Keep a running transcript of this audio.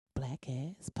Black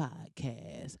Ass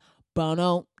Podcast.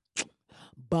 Bono,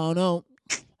 bono,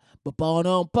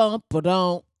 bono, bum,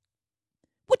 ba.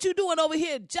 What you doing over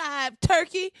here, jive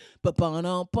turkey?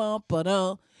 Bono, bum, ba.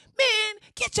 Man,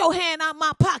 get your hand out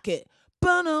my pocket.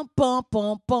 Bono, bum,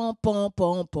 bum, bum, bum,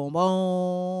 bum, bum,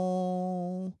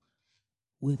 bum.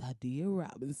 With Idea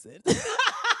Robinson.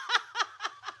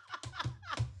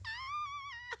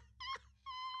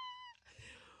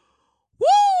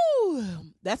 Woo!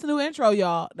 That's a new intro,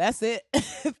 y'all. That's it.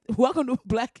 Welcome to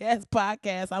Black Ass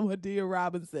Podcast. I'm Idea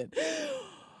Robinson.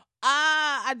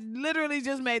 I literally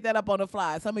just made that up on the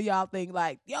fly. Some of y'all think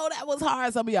like, yo, that was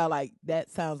hard. Some of y'all like,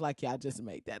 that sounds like y'all just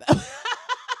made that up.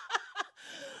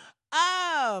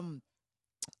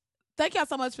 Thank y'all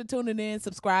so much for tuning in,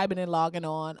 subscribing, and logging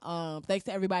on. Thanks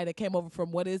to everybody that came over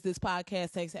from What Is This Podcast.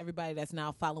 Thanks to everybody that's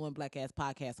now following Black Ass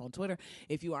Podcast on Twitter.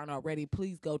 If you aren't already,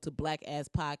 please go to Black Ass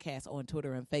Podcast on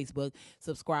Twitter and Facebook.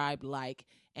 Subscribe, like,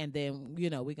 and then,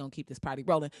 we're going to keep this party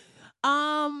rolling.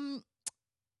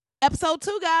 Episode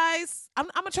 2, guys. I'm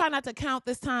going to try not to count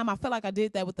this time. I feel like I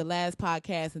did that with the last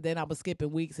podcast, and then I was skipping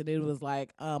weeks, and it was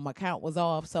like my count was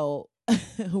off. So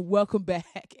welcome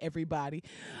back, everybody.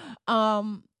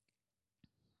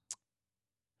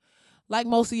 Like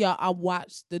most of y'all, I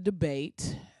watched the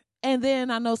debate, and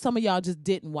then I know some of y'all just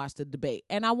didn't watch the debate,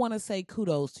 and I want to say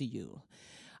kudos to you.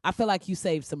 I feel like you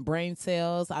saved some brain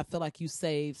cells. I feel like you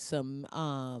saved some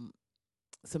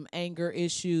anger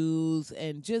issues,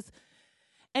 and just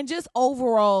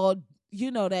overall,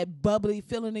 that bubbly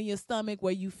feeling in your stomach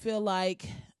where you feel like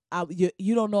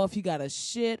you don't know if you got to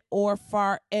shit or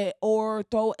fart or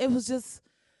throw. It was just.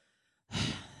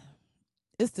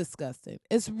 It's disgusting.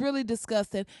 It's really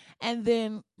disgusting. And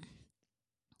then,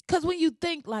 because when you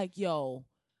think like, yo,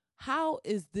 how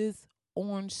is this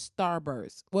orange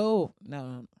starburst? Whoa,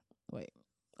 no, wait.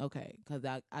 Okay, because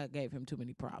I gave him too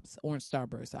many props. Orange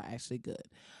starbursts are actually good.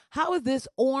 How is this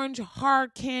orange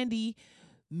hard candy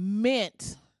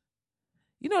mint?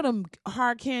 You know them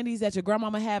hard candies that your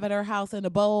grandmama have at her house in a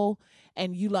bowl,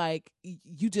 and you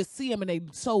just see them and they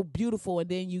so beautiful, and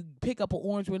then you pick up an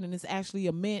orange one and it's actually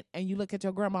a mint, and you look at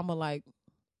your grandmama like,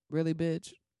 really,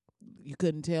 bitch? You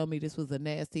couldn't tell me this was a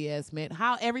nasty ass mint?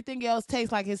 How everything else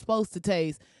tastes like it's supposed to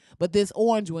taste, but this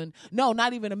orange one, no,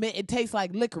 not even a mint, it tastes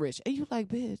like licorice. And you like,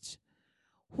 bitch,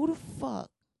 who the fuck?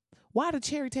 Why the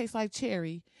cherry tastes like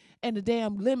cherry and the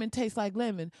damn lemon tastes like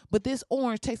lemon, but this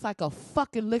orange tastes like a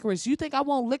fucking licorice? You think I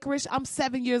want licorice? I'm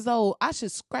 7 years old. I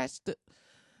should scratch the...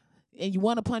 And you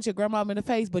want to punch your grandma in the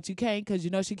face, but you can't because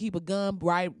she keep a gun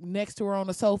right next to her on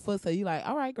the sofa. So you like,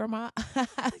 all right, grandma,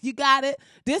 you got it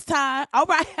this time. All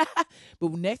right.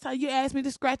 But next time you ask me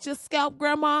to scratch your scalp,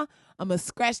 grandma, I'm going to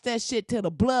scratch that shit till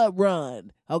the blood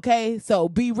run. Okay? So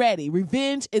be ready.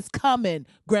 Revenge is coming,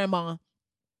 grandma.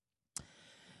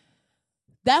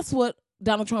 That's what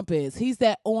Donald Trump is. He's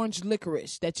that orange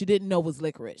licorice that you didn't know was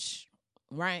licorice,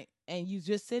 right? And you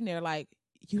just sitting there like,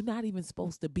 you're not even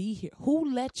supposed to be here.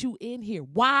 Who let you in here?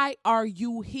 Why are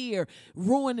you here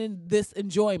ruining this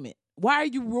enjoyment? Why are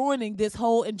you ruining this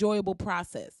whole enjoyable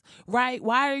process, right?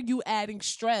 Why are you adding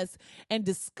stress and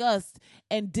disgust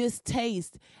and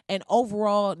distaste and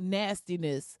overall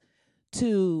nastiness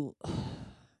to...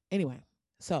 Anyway,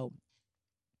 so...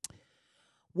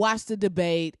 watch the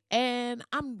debate, and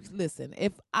listen,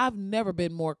 if I've never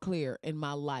been more clear in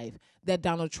my life that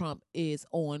Donald Trump is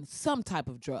on some type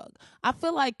of drug. I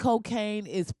feel like cocaine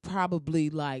is probably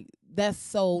that's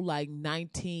so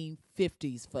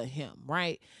 1950s for him,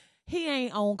 right? He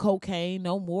ain't on cocaine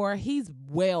no more. He's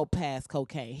well past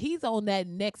cocaine. He's on that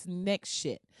next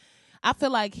shit. I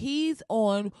feel like he's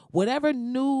on whatever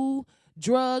new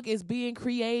drug is being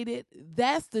created.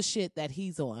 That's the shit that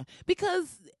he's on,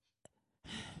 because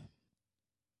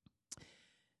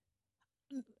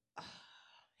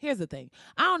here's the thing.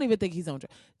 I don't even think he's on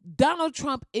drugs. Donald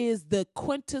Trump is the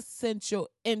quintessential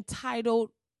entitled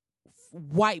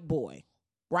white boy,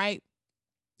 right?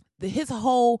 His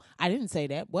whole, I didn't say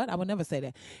that. What? I would never say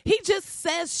that. He just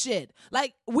says shit.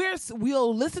 Like,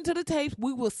 we'll listen to the tapes.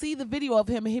 We will see the video of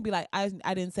him, and he'll be like, I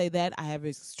didn't say that. I have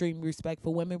extreme respect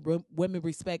for women. Women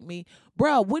respect me.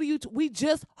 Bro, we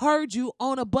just heard you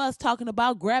on a bus talking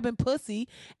about grabbing pussy,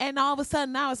 and all of a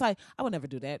sudden now it's like, I would never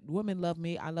do that. Women love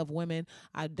me. I love women.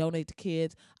 I donate to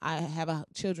kids. I have a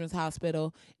children's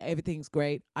hospital. Everything's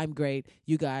great. I'm great.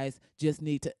 You guys just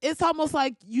need to. It's almost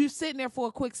like you sitting there for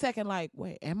a quick second like,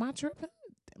 wait, am I tripping?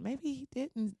 Maybe he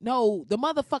didn't. No, the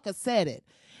motherfucker said it.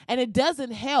 And it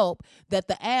doesn't help that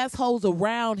the assholes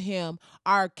around him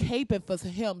are caping for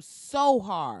him so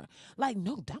hard. Like,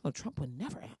 no, Donald Trump would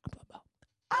never.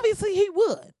 Obviously, he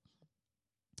would.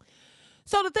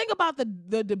 So the thing about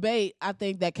the debate, I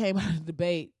think, that came out of the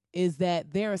debate is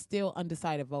that there are still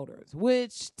undecided voters,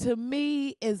 which to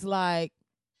me is like,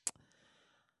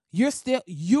 you're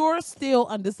still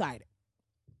undecided.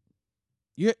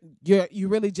 You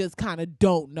really just kind of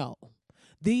don't know.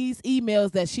 These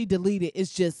emails that she deleted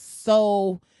is just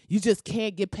so, you just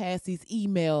can't get past these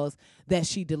emails that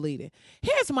she deleted.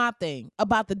 Here's my thing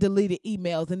about the deleted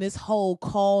emails and this whole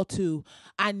call to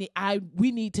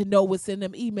we need to know what's in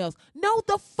them emails. No,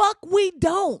 the fuck we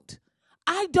don't.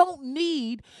 I don't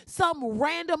need some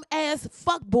random ass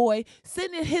fuckboy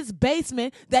sitting in his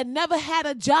basement that never had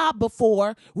a job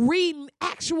before reading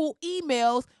actual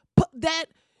emails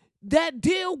that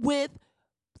deal with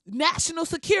national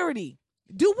security.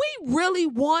 Do we really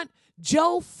want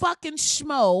Joe fucking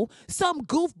Schmo, some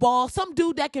goofball, some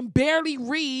dude that can barely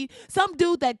read, some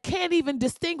dude that can't even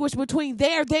distinguish between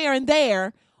there, and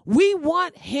there? We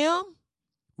want him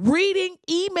reading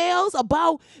emails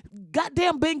about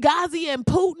goddamn Benghazi and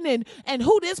Putin and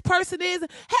who this person is.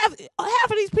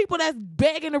 Half of these people that's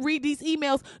begging to read these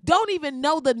emails don't even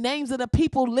know the names of the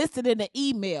people listed in the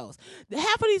emails.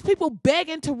 Half of these people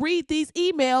begging to read these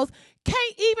emails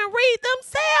can't even read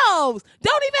themselves.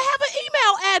 Don't even have an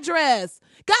email address.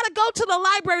 Gotta go to the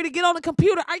library to get on the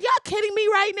computer. Are y'all kidding me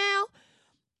right now?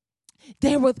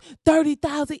 There was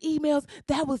 30,000 emails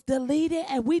that was deleted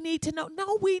and we need to know.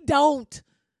 No, we don't.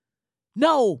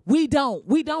 No, we don't.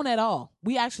 We don't at all.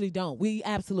 We actually don't. We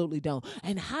absolutely don't.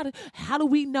 And how do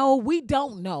we know? We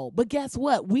don't know. But guess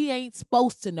what? We ain't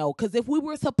supposed to know. Because if we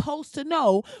were supposed to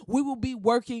know, we will be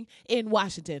working in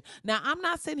Washington. Now, I'm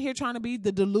not sitting here trying to be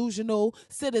the delusional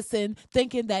citizen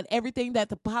thinking that everything that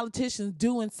the politicians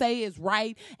do and say is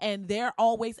right and they're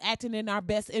always acting in our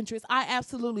best interest. I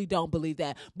absolutely don't believe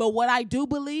that. But what I do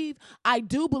believe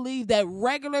that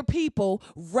regular people,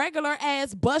 regular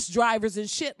ass bus drivers and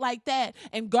shit like that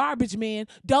and garbage men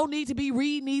don't need to be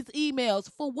reading these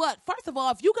emails. For what? First of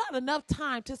all, if you got enough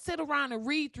time to sit around and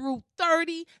read through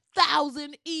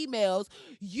 30,000 emails,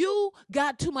 you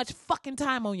got too much fucking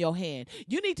time on your hand.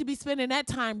 You need to be spending that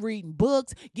time reading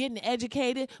books, getting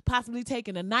educated, possibly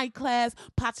taking a night class,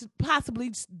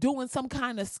 possibly doing some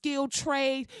kind of skill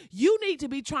trade. You need to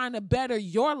be trying to better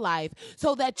your life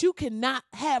so that you cannot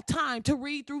have time to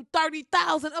read through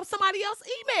 30,000 of somebody else's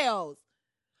emails.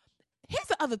 Here's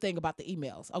the other thing about the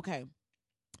emails, okay?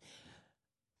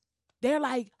 They're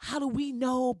like, how do we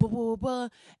know? Blah, blah, blah.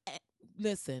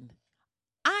 Listen,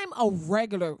 I'm a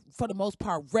regular, for the most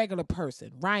part, regular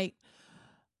person, right?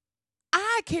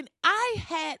 I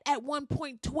had at one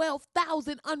point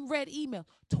 12,000 unread emails.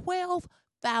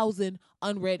 12,000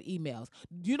 unread emails.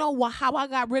 You know how I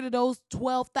got rid of those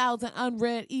 12,000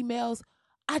 unread emails?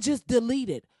 I just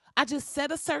deleted. I just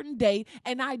set a certain date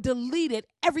and I deleted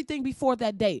everything before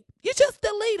that date. You just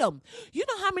delete them. You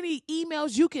know how many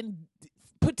emails you can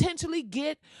potentially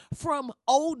get from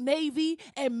Old Navy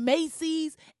and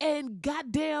Macy's and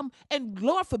goddamn, and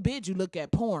Lord forbid you look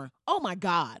at porn. Oh my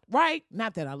God, right?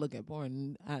 Not that I look at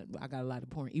porn. I got a lot of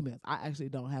porn emails. I actually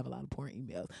don't have a lot of porn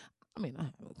emails. I mean,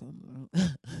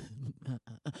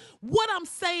 what I'm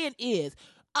saying is,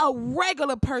 a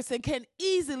regular person can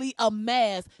easily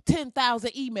amass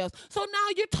 10,000 emails. So now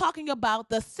you're talking about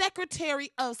the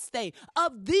Secretary of State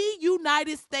of the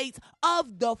United States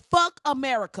of the fuck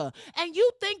America. And you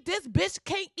think this bitch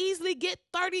can't easily get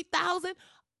 30,000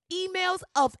 emails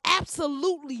of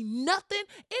absolutely nothing?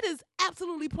 It is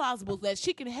absolutely plausible that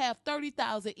she can have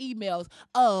 30,000 emails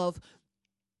of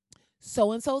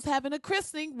so-and-so's having a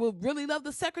christening, would really love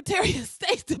the Secretary of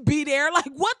State to be there.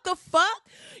 Like, what the fuck?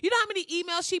 You know how many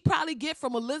emails she probably get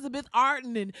from Elizabeth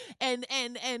Arden and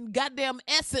goddamn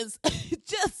Essence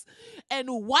just and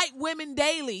White Women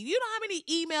Daily. You know how many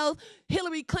emails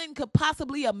Hillary Clinton could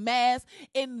possibly amass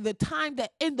in the time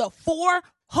that, in the 4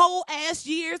 whole ass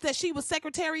years that she was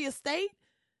Secretary of State?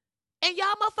 And y'all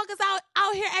motherfuckers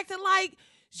out here acting like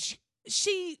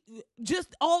she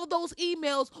just, all those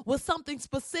emails was something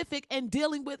specific and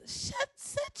dealing with.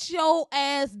 Sit your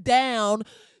ass down,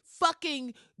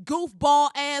 fucking goofball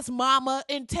ass mama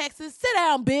in Texas. Sit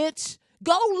down, bitch.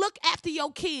 Go look after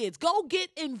your kids. Go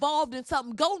get involved in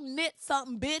something. Go knit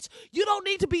something, bitch. You don't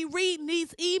need to be reading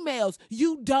these emails.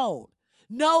 You don't.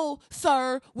 No,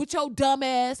 sir, with your dumb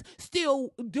ass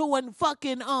still doing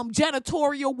fucking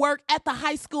janitorial work at the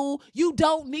high school. You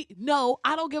don't need, no,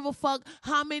 I don't give a fuck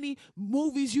how many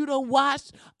movies you done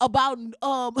watched about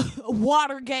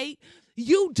Watergate.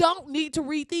 You don't need to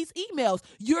read these emails.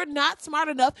 You're not smart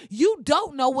enough. You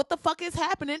don't know what the fuck is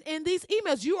happening in these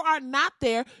emails. You are not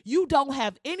there. You don't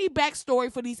have any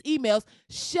backstory for these emails.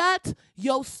 Shut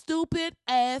your stupid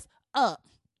ass up.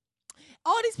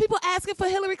 All these people asking for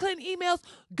Hillary Clinton emails,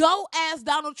 go ask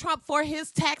Donald Trump for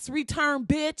his tax return,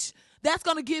 bitch. That's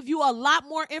going to give you a lot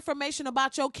more information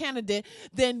about your candidate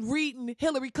than reading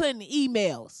Hillary Clinton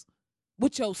emails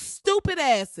with your stupid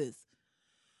asses.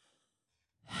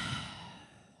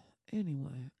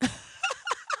 Anyway.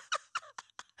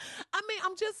 I mean,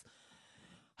 I'm just...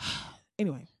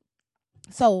 Anyway.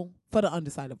 So, for the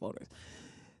undecided voters.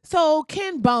 So,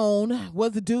 Ken Bone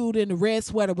was a dude in the red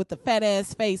sweater with the fat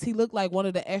ass face. He looked like one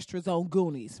of the extras on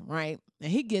Goonies, right?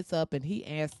 And he gets up and he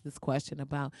asks this question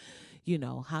about, you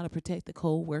know, how to protect the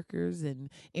co-workers and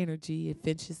energy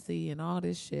efficiency and all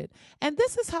this shit. And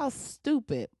this is how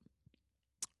stupid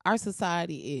our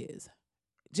society is.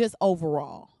 Just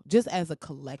overall, just as a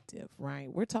collective,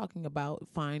 right? We're talking about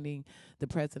finding the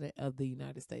president of the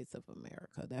United States of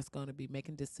America that's going to be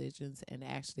making decisions and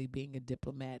actually being a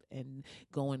diplomat and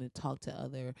going and talk to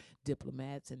other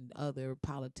diplomats and other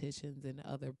politicians and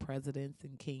other presidents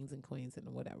and kings and queens and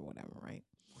whatever, right?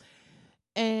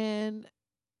 And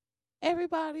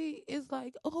everybody is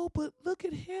like, oh, but look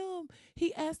at him.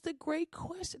 He asked a great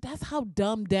question. That's how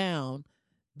dumbed down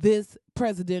this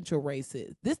presidential race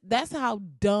is. That's how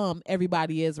dumb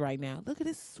everybody is right now. Look at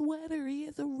his sweater. He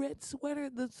has a red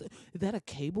sweater. Is that a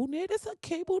cable knit? It's a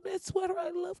cable knit sweater. I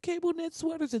love cable knit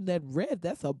sweaters. And that red,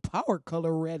 that's a power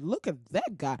color red. Look at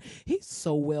that guy. He's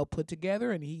so well put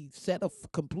together and he said a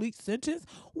complete sentence.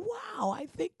 Wow, I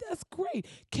think that's great.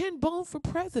 Ken Bone for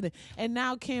president. And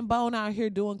now Ken Bone out here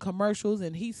doing commercials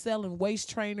and he's selling waist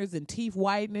trainers and teeth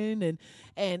whitening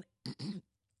and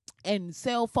and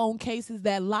cell phone cases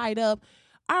that light up.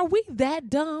 Are we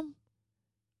that dumb?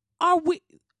 Are we?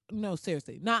 No,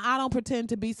 seriously. Now, I don't pretend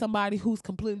to be somebody who's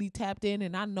completely tapped in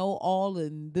and I know all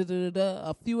and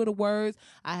a few of the words.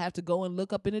 I have to go and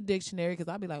look up in the dictionary because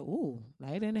I'll be like, ooh,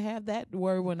 I didn't have that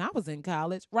word when I was in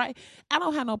college, right? I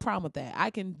don't have no problem with that.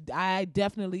 I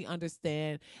definitely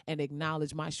understand and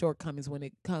acknowledge my shortcomings when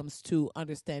it comes to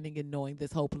understanding and knowing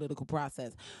this whole political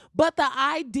process. But the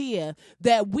idea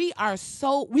that we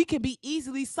can be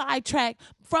easily sidetracked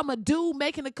from a dude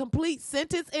making a complete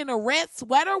sentence in a red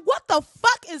sweater, what the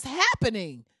fuck is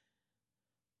happening?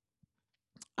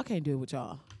 I can't do it with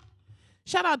y'all.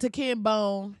 Shout out to Ken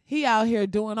Bone. He out here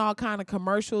doing all kind of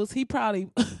commercials. He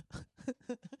probably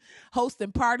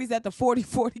hosting parties at the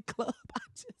 40/40 Club.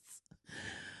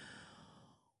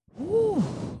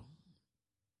 Whew.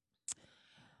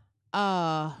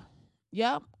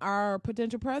 Yep, our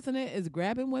potential president is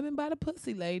grabbing women by the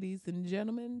pussy, ladies and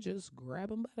gentlemen. Just grab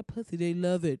them by the pussy. They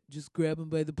love it. Just grab them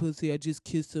by the pussy. I just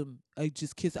kiss them. I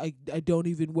don't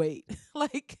even wait.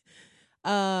 Like,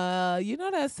 you know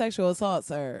that's sexual assault,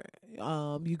 sir.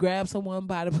 You grab someone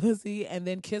by the pussy and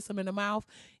then kiss them in the mouth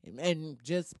and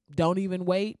just don't even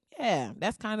wait. Yeah,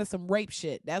 that's kind of some rape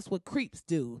shit. That's what creeps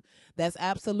do. That's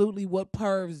absolutely what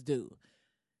pervs do.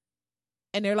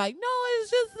 And they're like, no, it's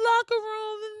just locker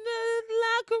room.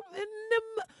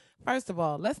 First of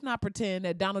all, let's not pretend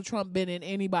that Donald Trump been in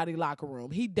anybody's locker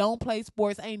room. He don't play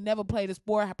sports, ain't never played a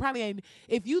sport. Probably ain't.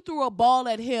 If you threw a ball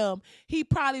at him, he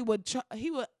probably would.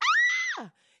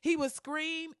 He would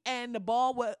scream, and the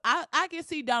ball would. I can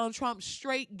see Donald Trump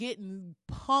straight getting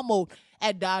pummeled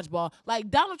at dodgeball.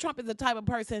 Like, Donald Trump is the type of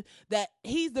person that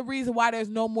he's the reason why there's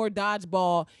no more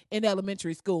dodgeball in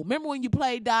elementary school. Remember when you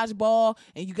played dodgeball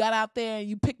and you got out there and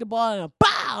you picked the ball and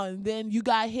bow, and then you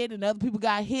got hit and other people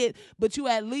got hit, but you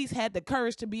at least had the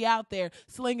courage to be out there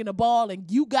slinging the ball and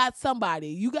you got somebody.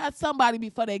 You got somebody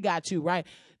before they got you, right?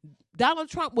 Donald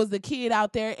Trump was the kid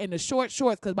out there in the short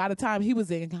shorts because by the time he was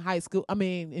in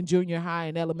junior high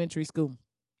and elementary school,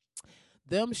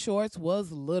 them shorts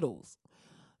was littles.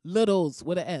 Littles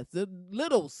with an S.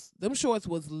 Littles. Them shorts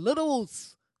was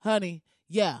littles, honey.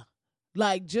 Yeah.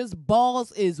 Like, just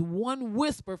balls is one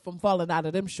whisper from falling out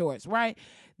of them shorts, right?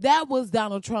 That was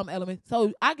Donald Trump element.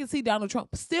 So I can see Donald Trump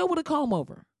still with a comb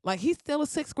over. Like, he's still in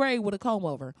 6th grade with a comb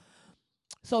over.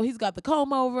 So he's got the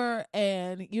comb over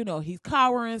and, you know, he's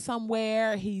cowering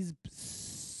somewhere. He's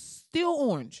still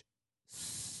orange.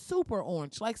 Super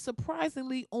orange. Like,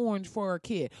 surprisingly orange for a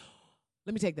kid.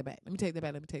 Let me take that back.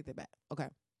 Okay.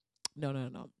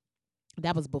 No.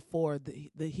 That was before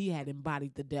he had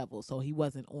embodied the devil, so he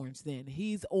wasn't orange then.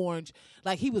 He's orange,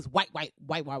 like he was white, like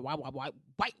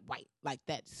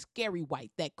that scary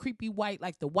white, that creepy white,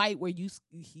 like the white where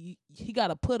he got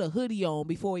to put a hoodie on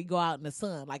before he go out in the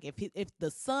sun. Like if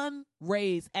the sun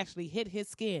rays actually hit his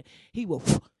skin, he will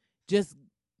just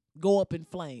go up in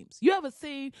flames. You ever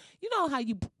seen? You know how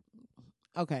you?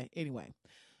 Okay, anyway,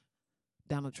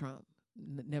 Donald Trump.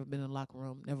 Never been in a locker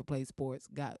room, never played sports,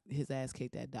 got his ass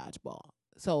kicked at dodgeball.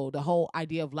 So the whole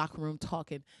idea of locker room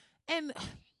talking, and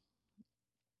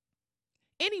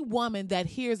any woman that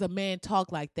hears a man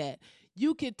talk like that,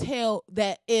 you could tell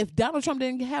that if Donald Trump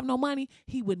didn't have no money,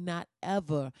 he would not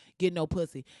ever get no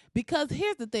pussy. Because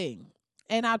here's the thing,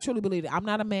 and I truly believe it. I'm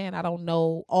not a man. I don't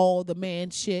know all the man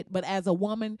shit. But as a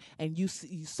woman, and you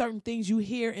see certain things you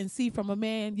hear and see from a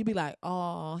man, you be like,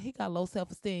 oh, he got low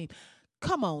self-esteem.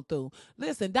 Come on through.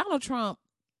 Listen, Donald Trump,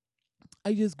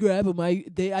 I just grab him. I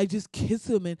just kiss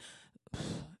him, and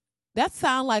that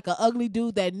sound like an ugly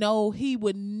dude that know he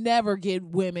would never get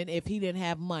women if he didn't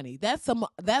have money. That's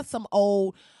some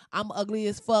old, I'm ugly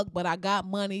as fuck, but I got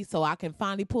money, so I can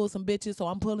finally pull some bitches, so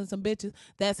I'm pulling some bitches.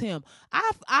 That's him.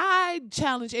 I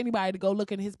challenge anybody to go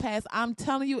look in his past. I'm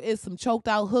telling you, it's some choked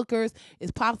out hookers.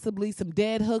 It's possibly some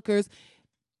dead hookers.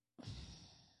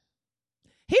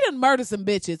 He done murdered some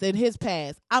bitches in his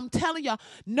past. I'm telling y'all,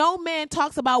 no man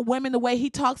talks about women the way he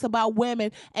talks about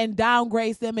women and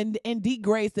downgrades them and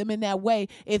degrades them in that way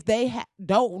if they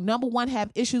don't, number one,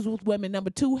 have issues with women,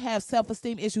 number two, have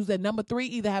self-esteem issues, and number three,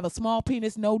 either have a small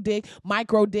penis, no dick,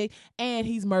 micro dick, and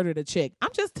he's murdered a chick.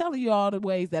 I'm just telling you all the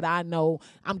ways that I know.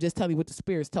 I'm just telling you what the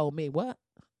spirits told me. What?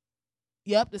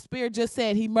 Yep, the spirit just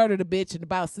said he murdered a bitch in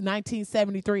about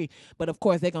 1973. But of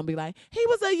course, they're going to be like, he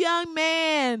was a young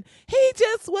man.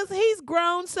 He's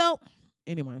grown. So,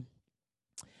 anyway.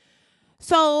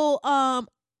 So, I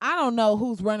don't know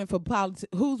who's running for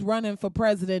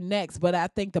president next, but I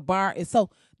think the bar is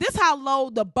this how low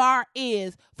the bar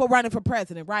is for running for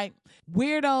president, right?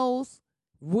 Weirdos,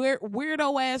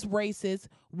 weirdo ass racists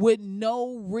with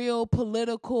no real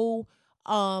political,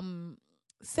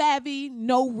 savvy,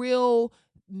 no real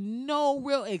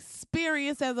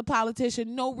experience as a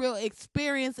politician, no real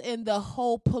experience in the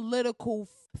whole political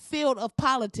field of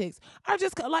politics are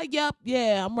just like, yep,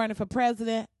 yeah, I'm running for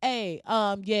president. Hey,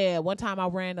 yeah, one time I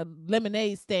ran a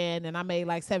lemonade stand and I made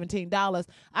like $17.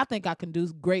 I think I can do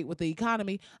great with the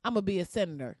economy. I'm gonna be a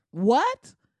senator.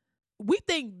 What? We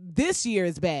think this year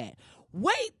is bad.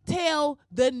 Wait till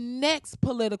the next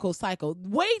political cycle.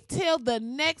 Wait till the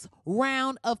next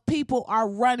round of people are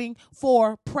running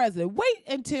for president. Wait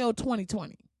until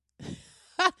 2020.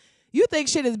 You think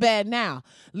shit is bad now.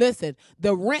 Listen,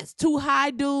 the rent's too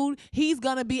high, dude. He's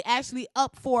going to be actually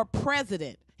up for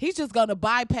president. He's just going to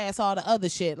bypass all the other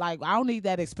shit. Like, I don't need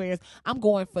that experience. I'm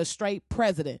going for straight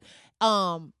president.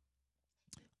 My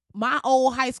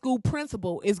old high school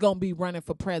principal is going to be running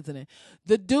for president.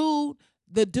 The dude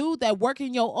that work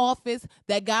in your office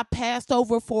that got passed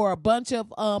over for a bunch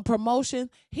of promotion,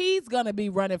 he's gonna be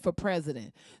running for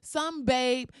president. Some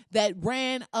babe that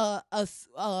ran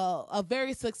a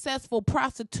very successful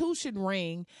prostitution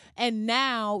ring and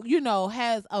now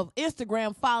has an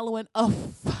Instagram following of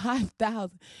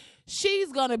 5,000.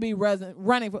 She's gonna be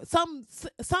running for some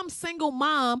single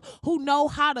mom who know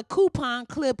how to coupon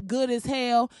clip good as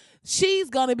hell. She's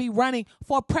gonna be running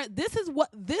for This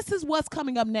is what's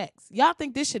coming up next. Y'all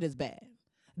think this shit is bad?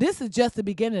 This is just the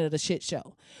beginning of the shit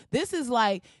show. This is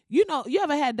like, you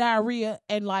ever had diarrhea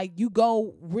and like you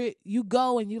go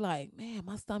and you like, man,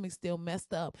 my stomach's still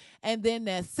messed up. And then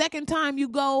that second time you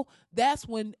go, that's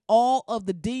when all of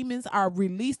the demons are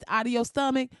released out of your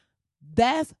stomach.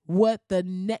 That's what the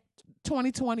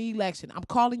 2020 election. I'm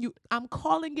calling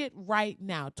it right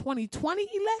now. 2020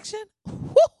 election?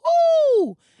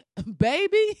 Woohoo!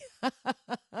 Baby.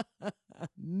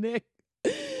 Nick.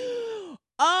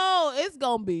 Oh, it's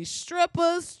going to be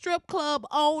strippers, strip club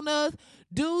owners,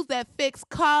 dudes that fix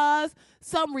cars,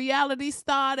 some reality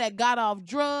star that got off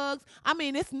drugs. I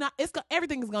mean,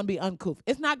 everything is going to be uncouth.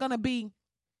 It's not going to be,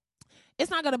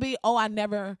 oh, I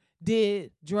never did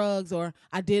drugs or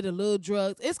I did a little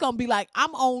drugs. It's going to be like,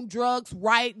 I'm on drugs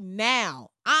right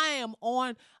now. I am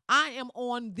on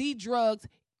the drugs.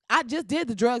 I just did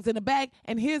the drugs in the bag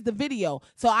and here's the video.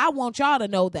 So I want y'all to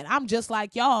know that I'm just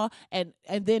like y'all and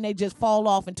then they just fall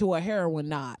off into a heroin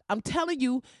knot. I'm telling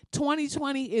you,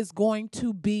 2020 is going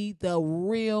to be the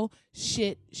real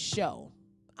shit show.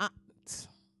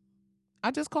 I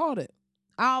just called it.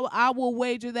 I will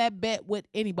wager that bet with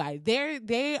anybody.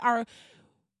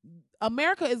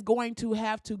 America is going to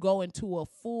have to go into a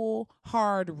full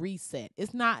hard reset. We're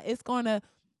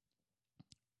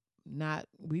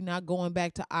not going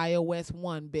back to iOS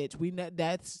 1,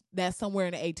 bitch. That's somewhere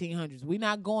in the 1800s. We're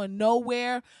not going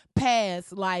nowhere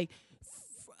past like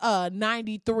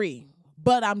 93.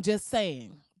 But I'm just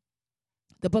saying,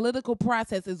 the political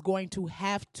process is going to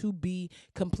have to be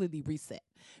completely reset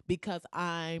because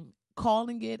I'm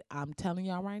calling it. I'm telling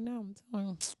y'all right now.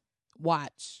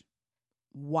 Watch.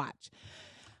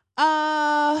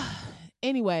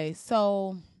 Anyway,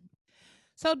 so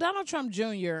Donald Trump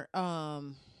Jr.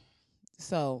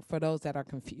 So for those that are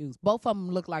confused, both of them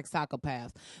look like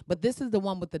psychopaths. But this is the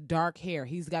one with the dark hair.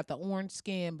 He's got the orange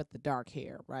skin, but the dark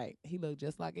hair, right? He looked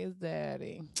just like his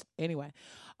daddy. Anyway,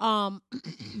 um,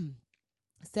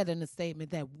 said in a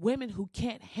statement that women who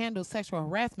can't handle sexual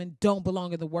harassment don't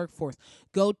belong in the workforce.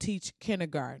 Go teach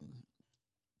kindergarten.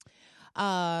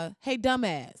 Hey,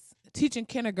 dumbass. Teaching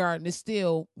kindergarten is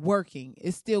still working.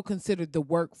 It's still considered the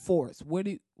workforce.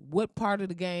 What part of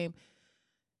the game?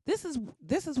 This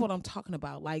is what I'm talking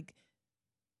about. Like,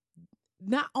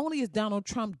 not only is Donald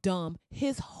Trump dumb,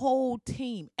 his whole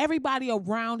team, everybody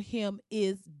around him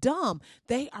is dumb.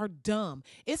 They are dumb.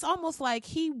 It's almost like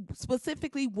he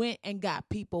specifically went and got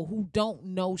people who don't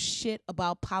know shit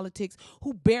about politics,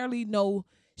 who barely know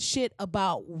shit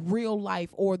about real life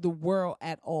or the world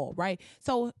at all, right?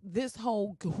 So this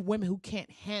whole women who can't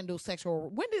handle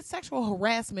when did sexual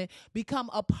harassment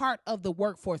become a part of the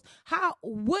workforce?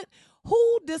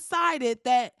 Who decided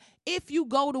that if you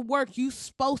go to work, you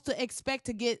supposed to expect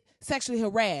to get sexually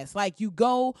harassed? Like, you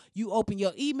go, you open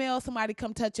your email, somebody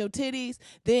come touch your titties,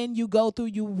 then you go through,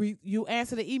 you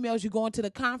answer the emails, you go into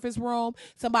the conference room,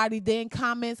 somebody then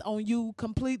comments on you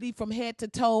completely from head to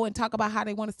toe and talk about how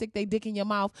they want to stick their dick in your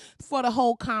mouth for the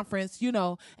whole conference,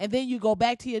 and then you go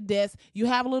back to your desk, you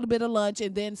have a little bit of lunch,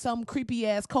 and then some creepy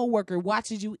ass coworker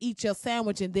watches you eat your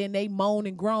sandwich, and then they moan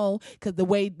and groan because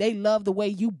they love the way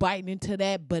you biting into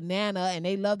that banana, and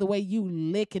they love the way you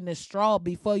licking the straw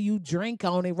before you drink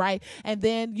on it, right? And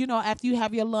then, after you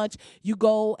have your lunch, you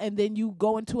go and then you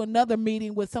go into another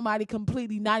meeting with somebody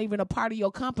completely not even a part of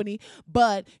your company,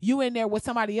 but you in there with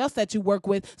somebody else that you work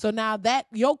with. So now that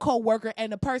your coworker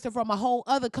and the person from a whole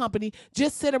other company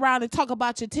just sit around and talk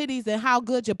about your titties and how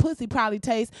good your pussy probably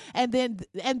tastes, and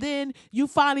then you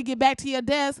finally get back to your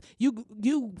desk,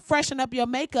 you freshen up your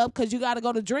makeup because you got to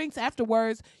go to drinks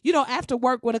afterwards, after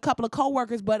work with a couple of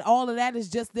coworkers, but all of that is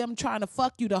just them trying to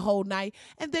fuck you the whole night,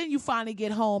 and then you finally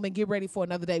get home and get ready for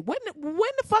another day. When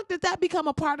the fuck did that become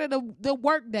a part of the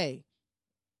work day?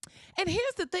 And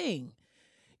here's the thing,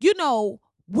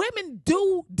 women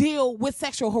do deal with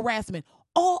sexual harassment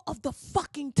all of the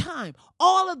fucking time.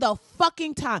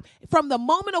 From the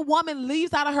moment a woman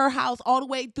leaves out of her house all the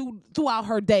way throughout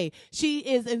her day, she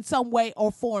is in some way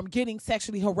or form getting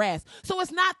sexually harassed. So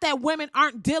it's not that women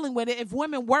aren't dealing with it. If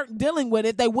women weren't dealing with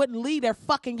it, they wouldn't leave their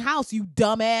fucking house, you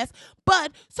dumbass.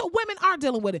 But so women are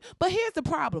dealing with it. But here's the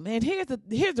problem, and here's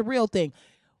the real thing.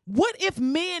 What if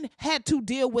men had to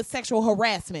deal with sexual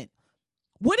harassment?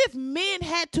 What if men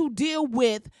had to deal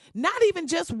with not even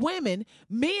just women,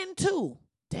 men too?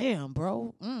 Damn,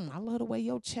 bro. I love the way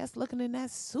your chest looking in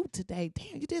that suit today.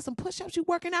 Damn, you did some push-ups, you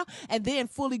working out, and then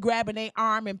fully grabbing their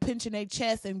arm and pinching their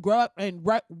chest and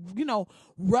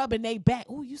rubbing their back.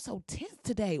 Oh, you so tense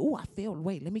today. Oh, I feel.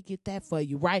 Wait, let me get that for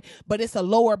you, right? But it's a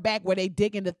lower back where they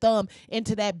digging the thumb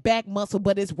into that back muscle,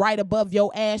 but it's right above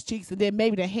your ass cheeks, and then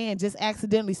maybe the hand just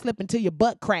accidentally slip into your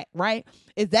butt crack, right?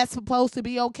 Is that supposed to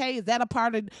be okay? Is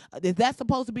that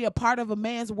supposed to be a part of a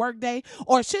man's work day?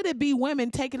 Or should it be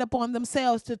women taking up on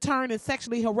themselves to turn and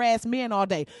sexually harass men all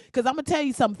day? Because I'm going to tell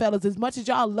you something, fellas, as much as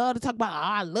y'all love to talk about,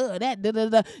 I love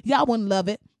that, y'all wouldn't love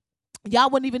it. Y'all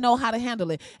wouldn't even know how to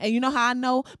handle it. And you know how I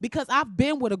know? Because I've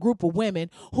been with a group of women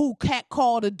who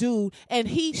catcalled a dude and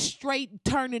he straight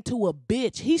turned into a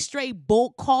bitch. He straight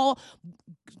curled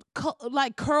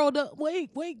up.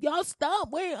 Wait, y'all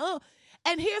stop.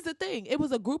 And here's the thing. It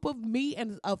was a group of me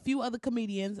and a few other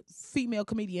comedians, female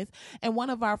comedians, and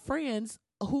one of our friends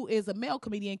who is a male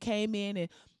comedian came in and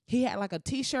he had like a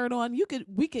t-shirt on.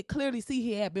 We could clearly see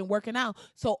he had been working out.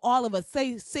 So all of us,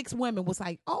 say 6 women, was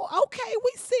like, oh, okay,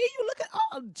 we see you. Look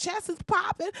at, chest is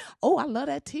popping. Oh, I love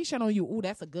that t-shirt on you. Oh,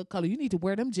 that's a good color. You need to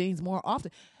wear them jeans more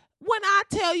often. When I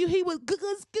tell you he was,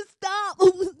 stop.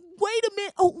 Wait a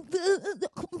minute. Oh,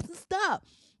 stop.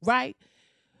 Right?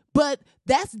 But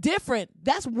that's different.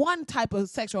 That's one type of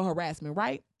sexual harassment,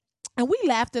 right? And we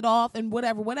laughed it off and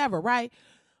whatever, right?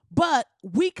 But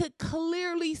we could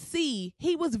clearly see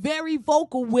he was very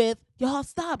vocal with, y'all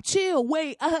stop, chill,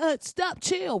 wait, stop,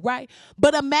 chill, right?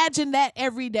 But imagine that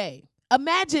every day.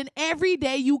 Imagine every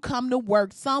day you come to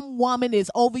work, some woman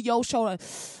is over your shoulder.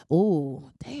 Oh,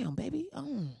 damn, baby.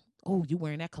 Oh, you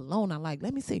wearing that cologne I like.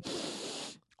 Let me see.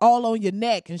 All on your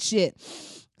neck and shit.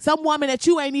 Some woman that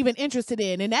you ain't even interested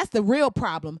in. And that's the real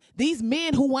problem. These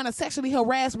men who want to sexually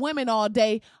harass women all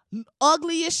day,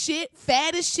 ugly as shit,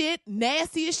 fat as shit,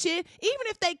 nasty as shit. Even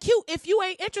if they cute, if you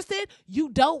ain't interested, you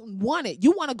don't want it.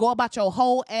 You want to go about your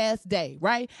whole ass day,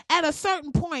 right? At a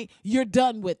certain point, you're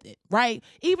done with it, right?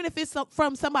 Even if it's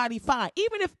from somebody fine.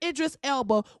 Even if Idris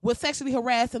Elba was sexually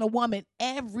harassing a woman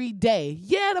every day.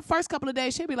 Yeah, the first couple of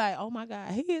days, she'll be like, oh my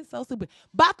God, he is so stupid.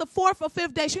 About the fourth or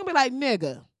fifth day, she'll be like,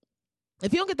 nigga,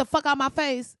 if you don't get the fuck out my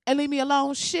face and leave me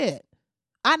alone, shit.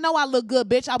 I know I look good,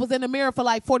 bitch. I was in the mirror for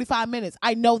like 45 minutes.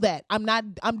 I know that. I'm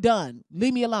done.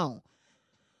 Leave me alone.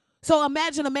 So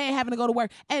imagine a man having to go to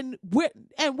work. And what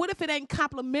if it ain't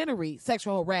complimentary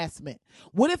sexual harassment?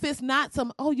 What if it's not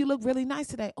some, oh, you look really nice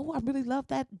today. Oh, I really love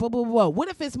that. Blah, blah, blah. What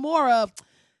if it's more of,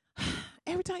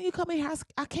 every time you come in here,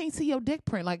 I can't see your dick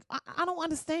print. Like, I don't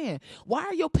understand. Why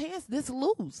are your pants this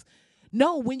loose?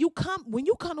 No, when you come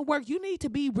to work, you need to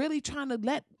be really trying to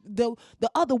let the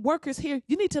other workers here,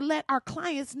 you need to let our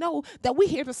clients know that we're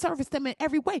here to service them in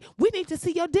every way. We need to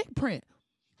see your dick print.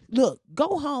 Look,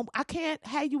 go home. I can't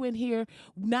have you in here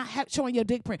not showing your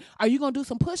dick print. Are you going to do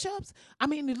some push-ups? I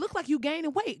mean, it look like you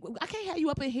gaining weight. I can't have you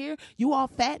up in here. You all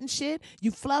fat and shit.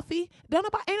 You fluffy.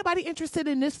 Ain't nobody interested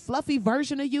in this fluffy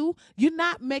version of you. You're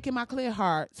not making my clear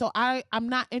hard. So I'm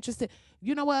not interested.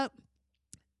 You know what?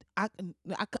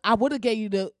 I would have gave you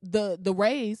the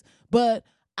raise, but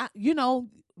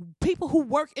people who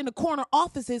work in the corner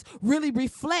offices really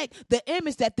reflect the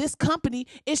image that this company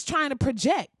is trying to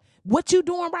project. What you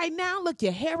doing right now? Look,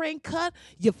 your hair ain't cut,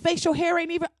 your facial hair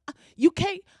ain't even. You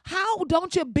can't. How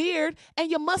don't your beard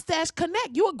and your mustache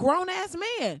connect? You a grown ass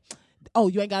man. Oh,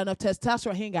 you ain't got enough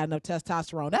testosterone. He ain't got enough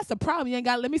testosterone. That's the problem. You ain't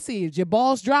got. Let me see. Is your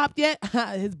balls dropped yet?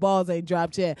 His balls ain't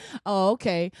dropped yet. Oh,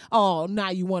 okay. Oh,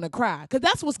 now you want to cry because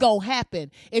that's what's gonna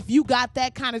happen if you got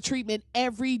that kind of treatment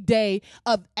every day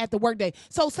at the workday.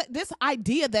 So this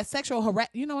idea that sexual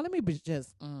harassment. Let me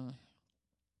just.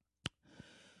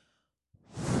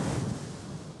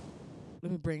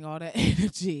 Let me bring all that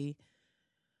energy.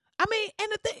 I mean,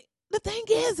 and the thing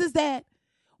is that.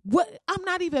 I'm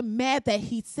not even mad that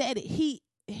he said it. He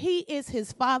is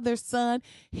his father's son.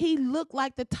 He looked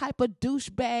like the type of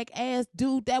douchebag ass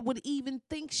dude that would even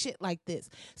think shit like this.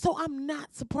 So I'm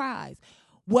not surprised.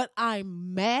 What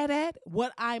I'm mad at,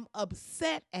 what I'm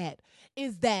upset at,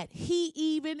 is that he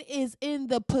even is in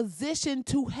the position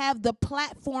to have the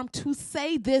platform to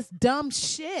say this dumb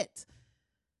shit.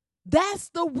 That's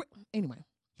anyway.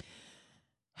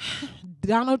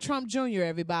 Donald Trump Jr.,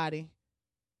 everybody.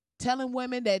 Telling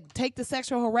women that take the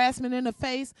sexual harassment in the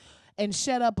face and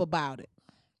shut up about it.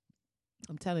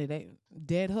 I'm telling you, they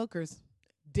dead hookers.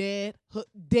 Dead.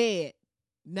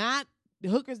 Not the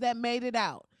hookers that made it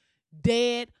out.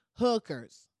 Dead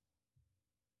hookers.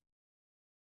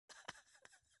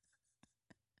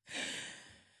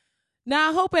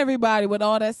 Now, I hope everybody, with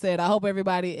all that said, I hope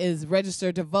everybody is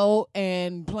registered to vote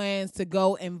and plans to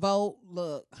go and vote.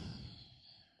 Look.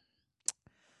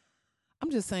 I'm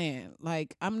just saying,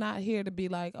 like, I'm not here to be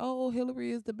like, oh,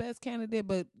 Hillary is the best candidate,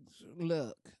 but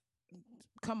look,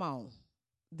 come on.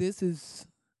 This is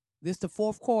the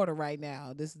fourth quarter right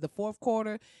now. This is the fourth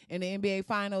quarter in the NBA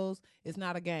Finals. It's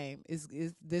not a game.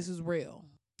 This is real.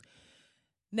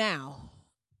 Now,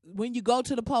 when you go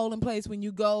to the polling place, when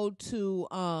you go to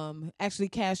actually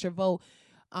cast your vote,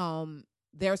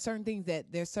 there are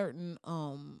certain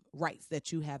rights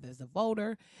that you have as a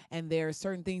voter, and there are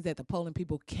certain things that the polling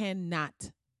people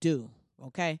cannot do.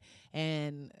 Okay.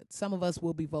 And some of us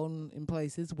will be voting in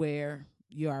places where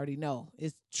you already know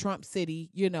it's Trump City,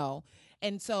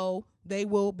 and so they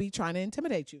will be trying to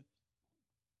intimidate you.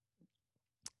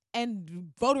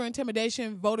 And voter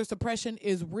intimidation, voter suppression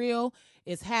is real.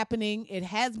 It's happening. It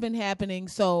has been happening.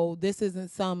 So this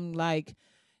isn't some like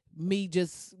me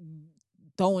just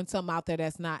throwing something out there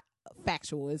that's not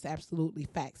factual. It's absolutely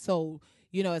fact. So,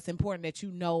 it's important that you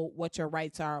know what your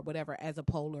rights are, whatever, as a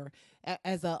poller,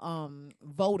 as a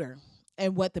voter,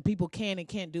 and what the people can and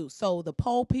can't do. So the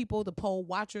poll people, the poll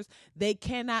watchers, they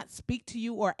cannot speak to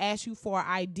you or ask you for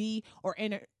ID or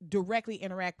directly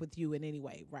interact with you in any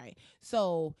way, right?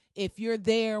 So if you're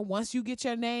there, once you get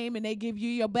your name and they give you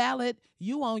your ballot,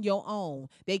 you on your own.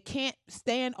 They can't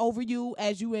stand over you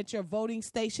as you at your voting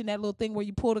station, that little thing where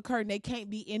you pull the curtain. They can't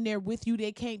be in there with you.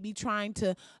 They can't be trying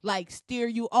to like steer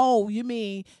you. Oh, you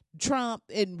mean Trump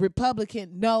and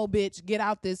Republican? No, bitch, get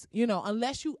out this,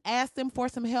 unless you ask them for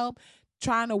some help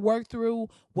trying to work through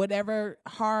whatever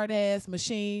hard-ass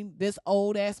machine, this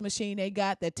old-ass machine they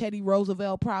got that Teddy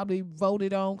Roosevelt probably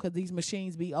voted on because these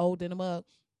machines be old in them up.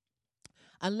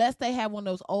 Unless they have one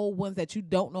of those old ones that you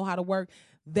don't know how to work,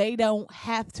 they don't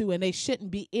have to, and they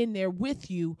shouldn't be in there with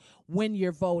you when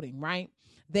you're voting, right?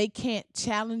 They can't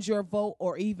challenge your vote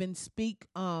or even speak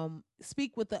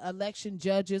with the election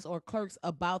judges or clerks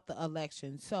about the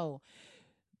election. So,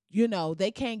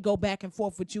 they can't go back and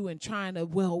forth with you and trying to,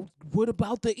 well, what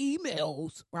about the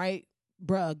emails, right?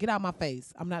 Bruh, get out my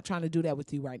face. I'm not trying to do that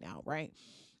with you right now, right?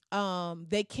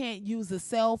 They can't use a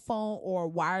cell phone or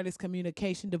wireless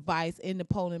communication device in the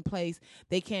polling place.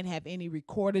 They can't have any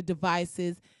recorded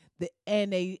devices.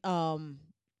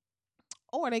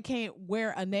 Or they can't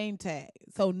wear a name tag.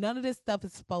 So none of this stuff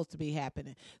is supposed to be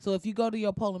happening. So if you go to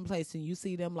your polling place and you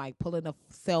see them like pulling a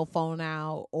cell phone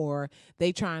out, or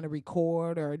they trying to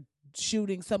record or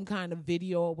shooting some kind of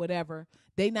video or whatever,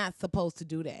 they not supposed to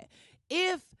do that.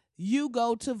 If you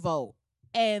go to vote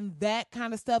and that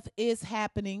kind of stuff is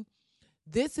happening,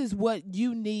 this is what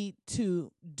you need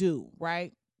to do,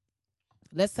 right?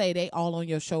 Let's say they all on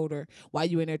your shoulder while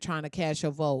you in there trying to cast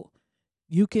your vote.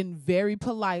 You can very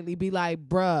politely be like,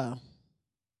 bruh,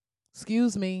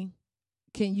 excuse me,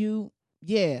 can you,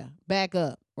 back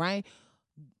up, right?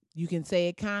 You can say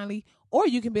it kindly, or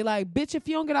you can be like, bitch, if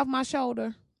you don't get off my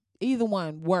shoulder, either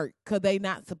one work, because they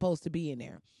not supposed to be in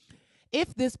there.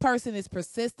 If this person is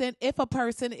persistent, if a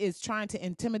person is trying to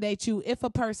intimidate you, if a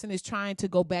person is trying to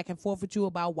go back and forth with you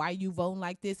about why you voting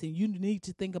like this and you need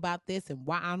to think about this and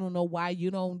why, I don't know why you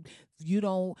don't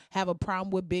have a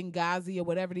problem with Benghazi or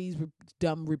whatever these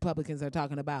dumb Republicans are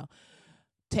talking about,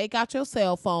 take out your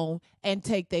cell phone and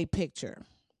take their picture.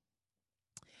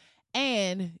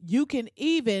 And you can,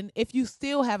 even if you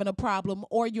still having a problem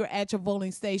or you're at your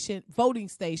voting station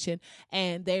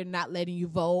and they're not letting you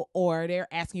vote, or they're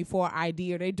asking you for an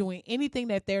ID, or they're doing anything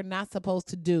that they're not supposed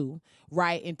to do,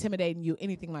 right? Intimidating you,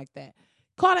 anything like that.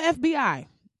 Call the FBI.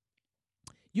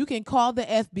 You can call the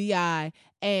FBI,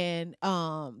 and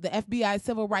the FBI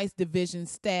Civil Rights Division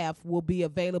staff will be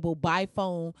available by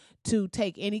phone to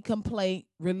take any complaint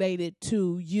related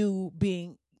to you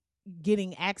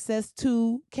getting access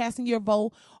to casting your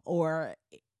vote or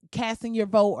anything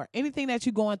that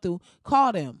you're going through.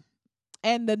 Call them.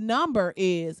 And the number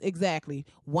is exactly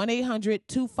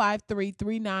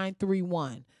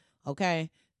 1-800-253-3931.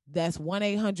 Okay? That's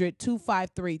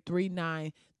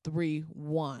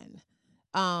 1-800-253-3931.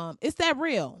 It's that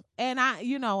real. And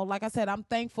like I said, I'm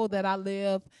thankful that I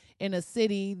live in a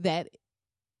city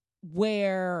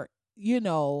where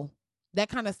that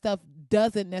kind of stuff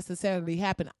doesn't necessarily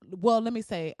happen. Well, let me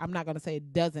say, I'm not going to say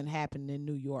it doesn't happen in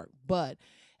New York, but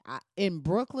in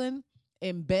Brooklyn,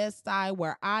 in Bed-Stuy,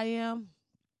 where I am,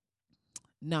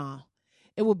 nah,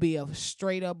 it would be a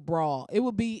straight up brawl. It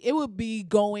would be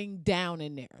going down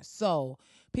in there. So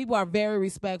people are very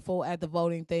respectful at the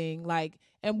voting thing. Like,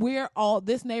 and we're all,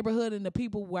 this neighborhood and the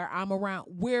people where I'm around,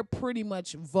 we're pretty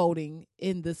much voting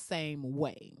in the same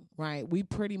way, right? We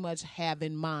pretty much have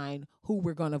in mind who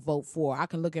we're going to vote for. I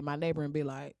can look at my neighbor and be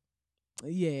like,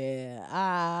 yeah,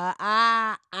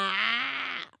 I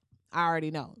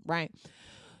already know, right?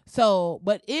 So,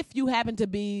 but if you happen to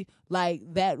be like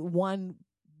that one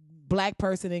black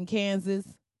person in Kansas,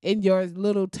 in your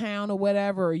little town or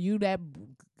whatever, or you that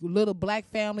little black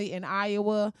family in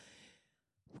Iowa,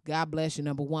 God bless you,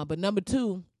 number one. But number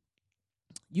two,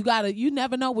 you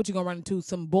never know what you're gonna run into.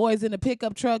 Some boys in a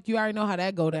pickup truck, you already know how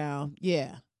that go down.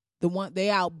 Yeah. The one they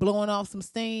out blowing off some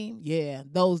steam. Yeah,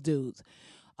 those dudes.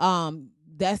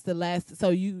 That's the last. So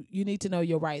you need to know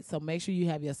your rights. So make sure you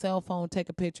have your cell phone, take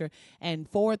a picture, and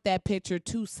forward that picture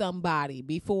to somebody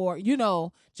before,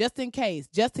 just in case,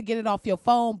 just to get it off your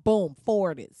phone. Boom,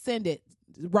 forward it, send it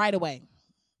right away.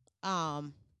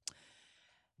 And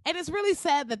it's really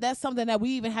sad that that's something that we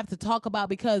even have to talk about,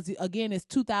 because again, it's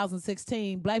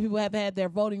 2016. Black people have had their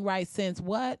voting rights since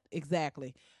what?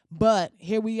 Exactly. But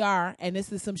here we are, and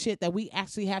this is some shit that we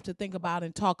actually have to think about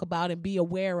and talk about and be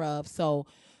aware of. So,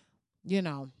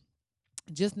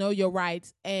 just know your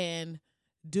rights and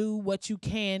do what you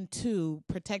can to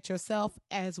protect yourself,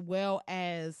 as well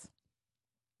as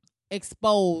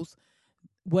expose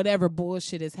whatever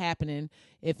bullshit is happening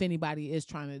if anybody is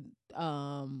trying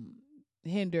to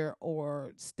hinder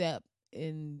or step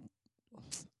in.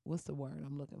 What's the word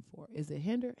I'm looking for? Is it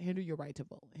hinder your right to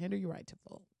vote? Hinder your right to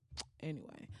vote.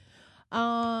 Anyway,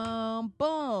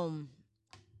 boom.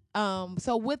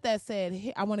 So with that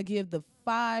said, I want to give the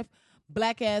 5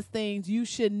 black ass things you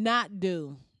should not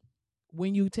do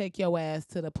when you take your ass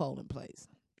to the polling place.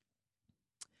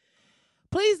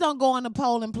 Please don't go in the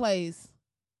polling place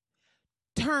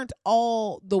turned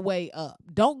all the way up.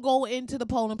 Don't go into the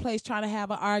polling place trying to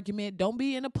have an argument. Don't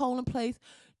be in the polling place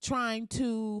trying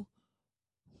to,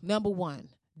 number one,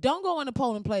 don't go in the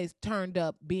polling place turned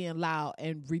up being loud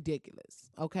and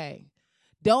ridiculous, okay?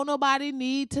 Don't nobody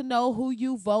need to know who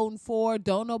you voting for.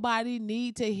 Don't nobody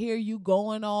need to hear you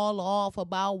going all off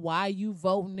about why you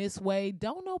voting this way.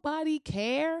 Don't nobody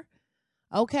care.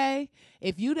 Okay?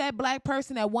 If you that black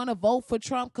person that want to vote for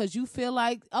Trump because you feel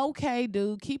like, okay,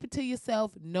 dude, keep it to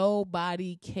yourself.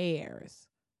 Nobody cares.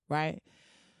 Right?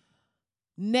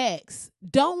 Next,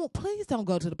 please don't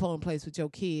go to the polling place with your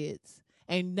kids.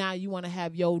 And now you want to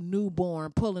have your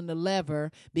newborn pulling the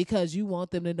lever because you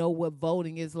want them to know what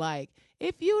voting is like.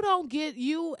 If you don't get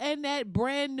you and that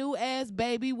brand new ass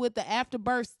baby with the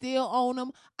afterbirth still on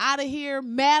them out of here,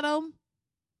 madam,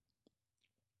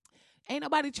 ain't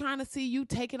nobody trying to see you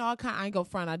taking all kind. I ain't gonna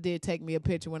front. I did take me a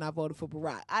picture when I voted for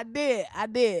Barack. I did.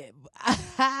 I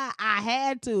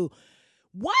had to.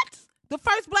 What? The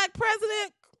first black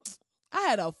president? I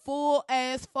had a full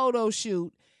ass photo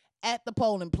shoot at the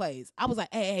polling place. I was like,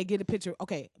 hey, get a picture.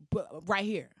 Okay, right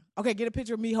here. Okay, get a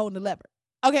picture of me holding the lever.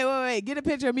 Okay, wait. Get a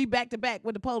picture of me back to back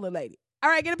with the polling lady. All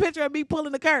right, get a picture of me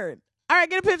pulling the curtain. All right,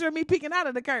 get a picture of me peeking out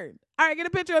of the curtain. All right, get a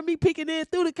picture of me peeking in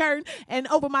through the curtain and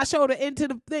over my shoulder into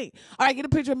the thing. All right, get a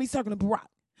picture of me circling Barack.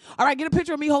 All right, get a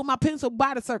picture of me holding my pencil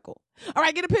by the circle. All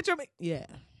right, get a picture of me. Yeah.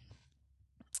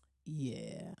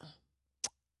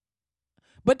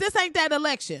 But this ain't that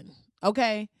election.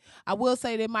 Okay, I will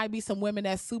say there might be some women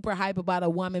that's super hype about a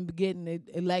woman getting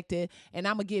elected, and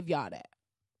I'm gonna give y'all that.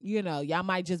 You know, y'all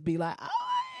might just be like, "Oh my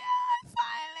God,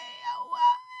 finally a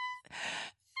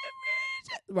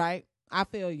woman!" Right? I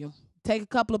feel you. Take a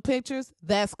couple of pictures.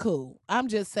 That's cool. I'm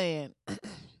just saying,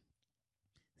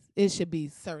 it should be a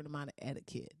certain amount of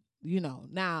etiquette. You know,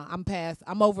 now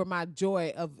I'm over my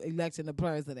joy of electing the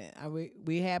president.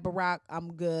 We had Barack.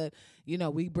 I'm good. You know,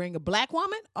 we bring a black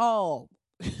woman. Oh.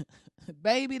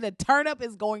 Baby, the turn up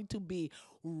is going to be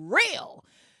real.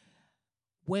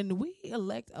 When we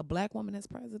elect a black woman as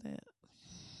president,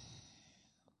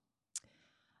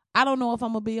 I don't know if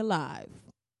I'm going to be alive.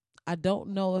 I don't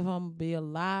know if I'm going to be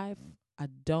alive. I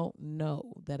don't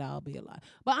know that I'll be alive.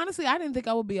 But honestly, I didn't think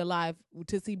I would be alive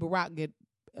to see Barack get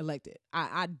elected.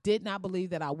 I did not believe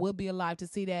that I would be alive to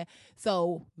see that.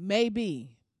 So maybe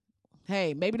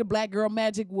the black girl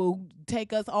magic will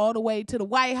take us all the way to the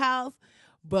White House.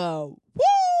 But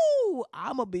woo,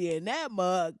 I'm going to be in that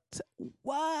mug.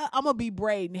 What? I'm going to be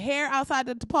braiding hair outside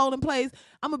the polling place.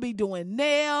 I'm going to be doing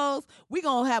nails. We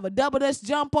going to have a double dutch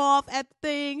jump off at the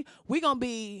thing. We going to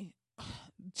be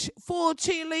full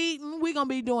cheerleading. We going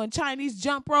to be doing Chinese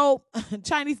jump rope,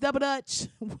 Chinese double dutch.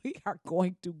 We are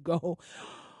going to go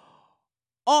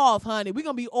off, honey. We're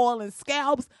going to be oiling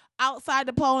scalps outside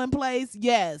the polling place.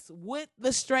 Yes, with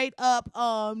the straight up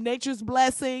nature's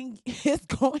blessing. It's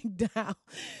going down.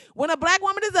 When a black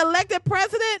woman is elected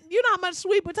president, you know how much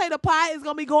sweet potato pie is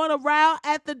going to be going around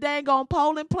at the dang on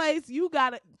polling place? You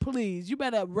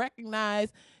better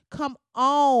recognize, come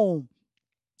on.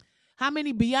 How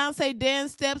many Beyonce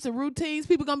dance steps and routines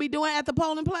people going to be doing at the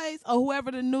polling place? Or whoever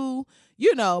the new,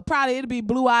 probably it'll be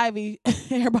Blue Ivy.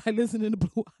 Everybody listening to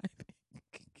Blue Ivy.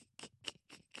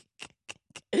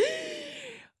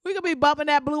 We gonna be bumping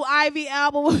that Blue Ivy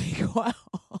album when we go out.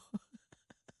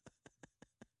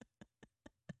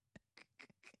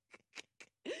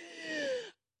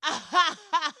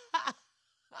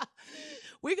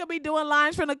 We gonna be doing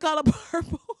lines from The Color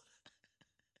Purple.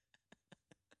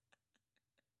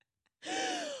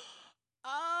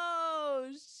 Oh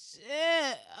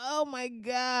shit! Oh my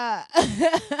God!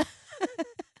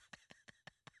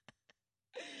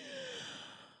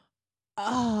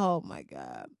 Oh my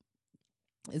God.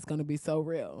 It's going to be so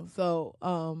real. So,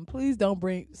 please don't go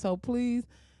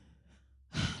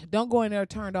in there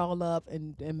turned all up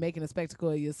and making a spectacle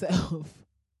of yourself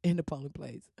in the polling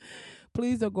place.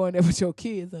 Please don't go in there with your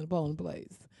kids in the polling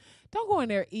place. Don't go in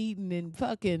there eating and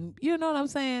fucking, you know what I'm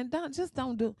saying?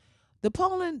 Don't do the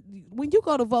polling. When you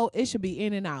go to vote, it should be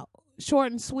in and out,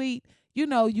 short and sweet.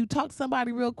 You talk to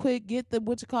somebody real quick, get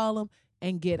the,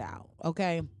 and get out.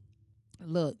 Okay.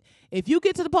 Look, if you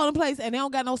get to the polling place and they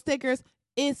don't got no stickers,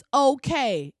 it's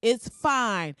okay. It's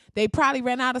fine. They probably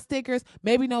ran out of stickers.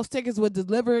 Maybe no stickers were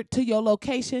delivered to your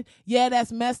location. Yeah,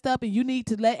 that's messed up and you need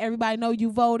to let everybody know you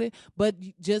voted. But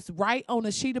just write on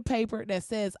a sheet of paper that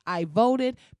says, I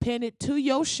voted, pin it to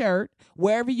your shirt,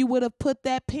 wherever you would have put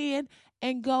that pin,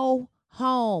 and go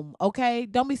home. Okay?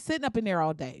 Don't be sitting up in there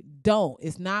all day. Don't.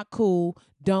 It's not cool.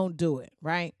 Don't do it.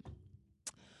 Right?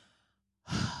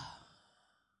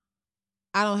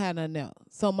 I don't have nothing else.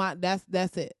 So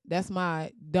that's it. That's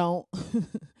my don't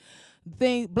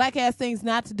thing, black ass things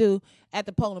not to do at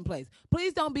the polling place.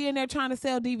 Please don't be in there trying to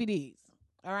sell DVDs.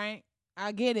 All right?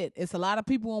 I get it. It's a lot of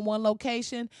people in one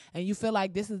location, and you feel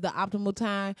like this is the optimal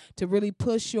time to really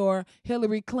push your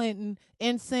Hillary Clinton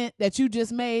incense that you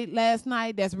just made last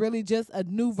night. That's really just a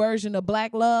new version of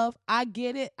Black Love. I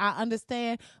get it. I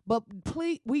understand. But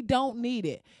please, we don't need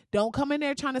it. Don't come in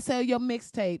there trying to sell your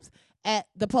mixtapes at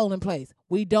the polling place.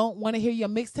 We don't want to hear your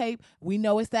mixtape. We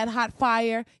know it's that hot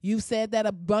fire. You've said that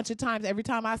a bunch of times. Every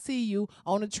time I see you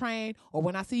on the train or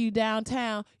when I see you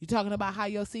downtown, you're talking about how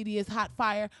your CD is hot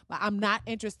fire, but I'm not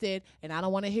interested, and I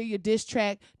don't want to hear your diss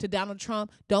track to Donald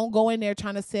Trump. Don't go in there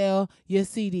trying to sell your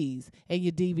CDs and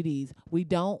your DVDs. We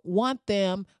don't want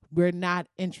them. We're not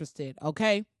interested,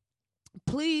 okay?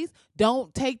 Please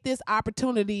don't take this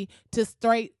opportunity to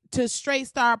straight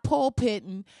start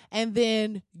pulpitting and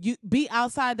then you be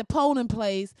outside the polling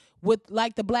place with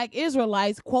like the Black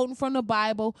Israelites quoting from the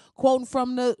Bible, quoting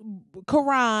from the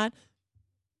Quran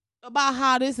about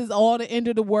how this is all the end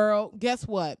of the world. Guess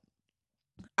what?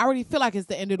 I already feel like it's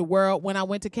the end of the world when I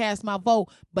went to cast my vote,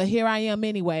 but here I am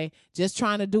anyway, just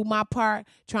trying to do my part,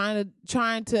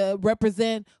 trying to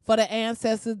represent for the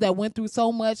ancestors that went through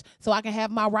so much so I can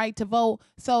have my right to vote.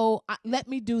 So let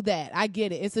me do that. I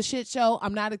get it. It's a shit show.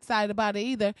 I'm not excited about it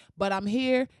either, but I'm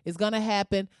here. It's going to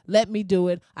happen. Let me do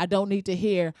it. I don't need to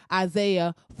hear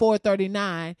Isaiah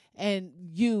 4:39 and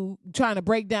you trying to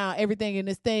break down everything in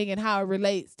this thing and how it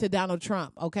relates to Donald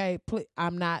Trump. Okay. Please,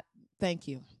 I'm not. Thank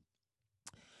you.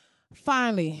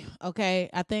 Finally, okay,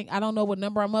 I don't know what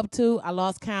number I'm up to. I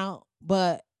lost count,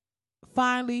 but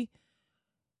finally,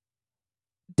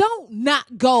 don't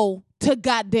not go to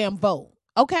goddamn vote,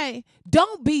 okay?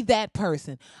 Don't be that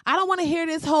person. I don't want to hear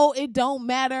this whole it don't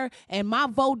matter and my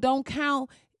vote don't count.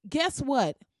 Guess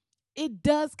what? It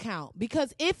does count,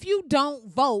 because if you don't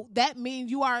vote, that means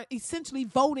you are essentially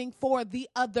voting for the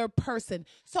other person.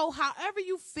 So however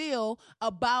you feel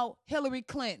about Hillary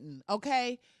Clinton,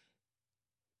 okay?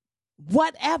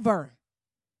 Whatever.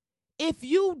 If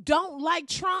you don't like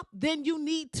Trump, then you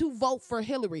need to vote for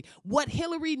Hillary. What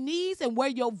Hillary needs and where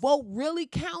your vote really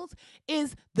counts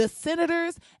is the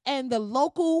senators and the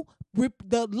local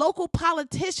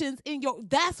politicians in your.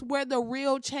 That's where the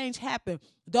real change happens.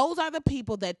 Those are the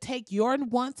people that take your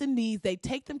wants and needs, they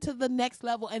take them to the next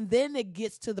level, and then it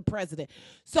gets to the president.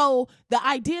 So the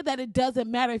idea that it doesn't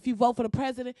matter if you vote for the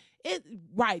president,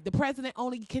 the president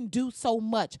only can do so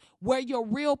much. Where your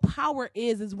real power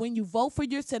is when you vote for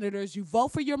your senators, you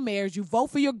vote for your mayors, you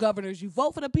vote for your governors, you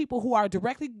vote for the people who are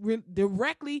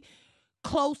directly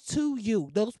close to you.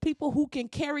 Those people who can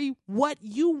carry what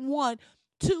you want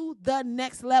to the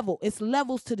next level. It's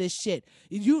levels to this shit.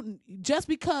 You just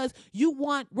because you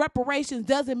want reparations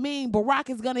doesn't mean Barack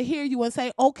is going to hear you and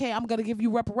say, okay, I'm going to give you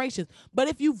reparations. But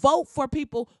if you vote for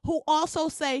people who also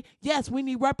say, yes, we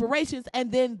need reparations,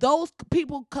 and then those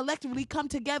people collectively come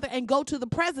together and go to the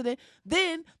president,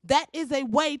 then that is a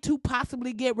way to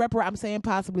possibly get reparations. I'm saying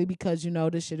possibly because,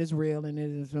 this shit is real and it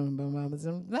is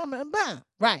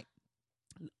right.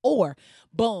 Or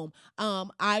boom,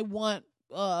 I want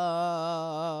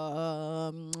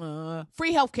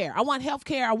free healthcare. I want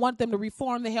healthcare. I want them to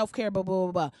reform the healthcare, blah, blah,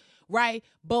 blah, blah. Right?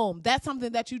 Boom. That's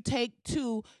something that you take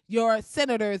to your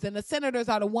senators, and the senators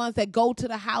are the ones that go to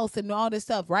the House and all this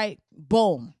stuff, right?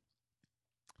 Boom.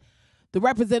 The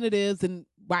representatives and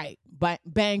right,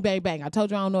 bang, bang, bang. I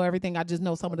told you I don't know everything. I just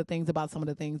know some of the things about some of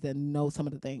the things and know some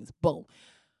of the things. Boom.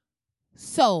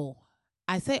 So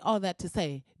I say all that to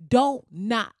say, don't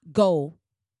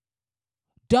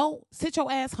sit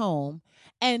your ass home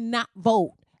and not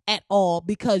vote at all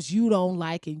because you don't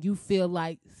like and you feel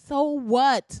like, so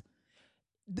what?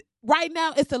 Right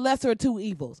now, it's the lesser of two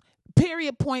evils.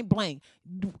 Period, point blank.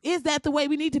 Is that the way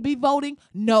we need to be voting?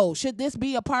 No. Should this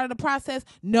be a part of the process?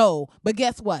 No. But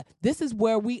guess what? This is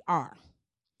where we are.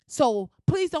 So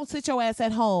please don't sit your ass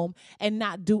at home and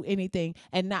not do anything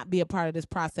and not be a part of this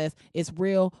process. It's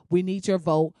real. We need your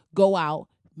vote. Go out.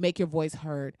 Make your voice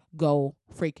heard. Go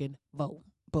freaking vote.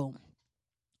 Boom.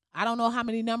 I don't know how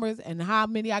many numbers and how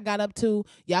many I got up to.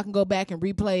 Y'all can go back and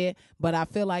replay it. But I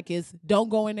feel like it's don't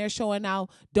go in there showing out.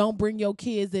 Don't bring your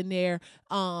kids in there.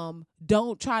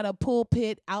 Don't try to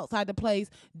pulpit outside the place.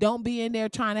 Don't be in there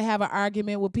trying to have an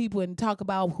argument with people and talk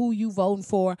about who you voting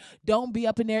for. Don't be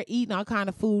up in there eating all kind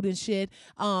of food and shit.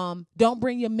 Don't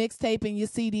bring your mixtape and your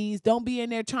CDs. Don't be in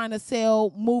there trying to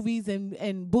sell movies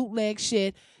and bootleg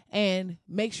shit. And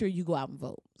make sure you go out and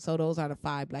vote. So those are the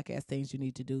 5 black ass things you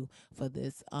need to do for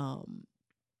this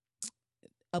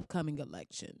upcoming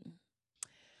election.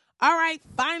 All right,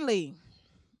 finally.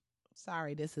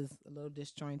 Sorry, this is a little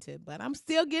disjointed, but I'm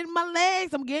still getting my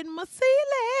legs. I'm getting my sea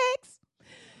legs.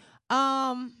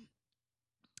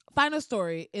 Final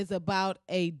story is about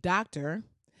a doctor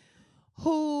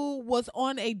who was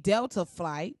on a Delta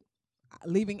flight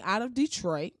leaving out of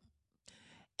Detroit,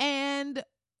 and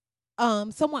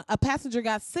a passenger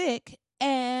got sick,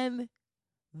 and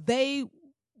they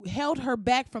held her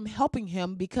back from helping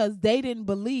him because they didn't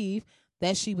believe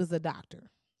that she was a doctor.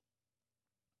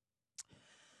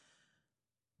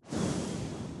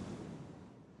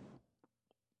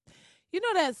 You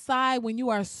know that sigh when you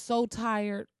are so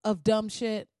tired of dumb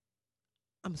shit?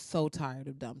 I'm so tired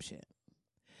of dumb shit.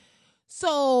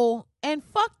 So, and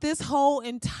fuck this whole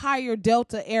entire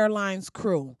Delta Airlines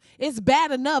crew. It's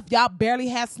bad enough y'all barely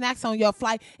have snacks on your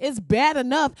flight. It's bad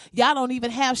enough y'all don't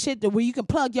even have shit where you can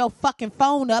plug your fucking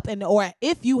phone up, and or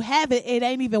if you have it, it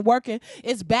ain't even working.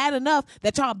 It's bad enough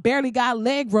that y'all barely got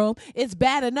leg room. It's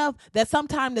bad enough that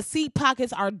sometimes the seat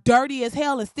pockets are dirty as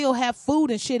hell and still have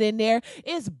food and shit in there.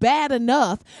 It's bad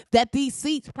enough that these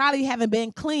seats probably haven't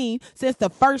been cleaned since the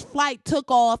first flight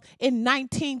took off in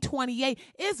 1928.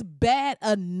 It's bad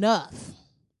enough,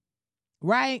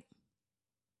 right?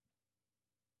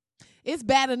 It's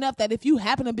bad enough that if you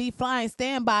happen to be flying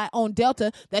standby on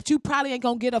Delta, that you probably ain't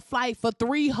gonna get a flight for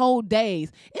 3 whole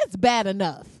days. It's bad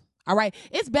enough. All right.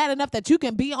 It's bad enough that you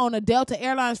can be on a Delta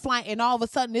Airlines flight and all of a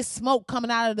sudden there's smoke coming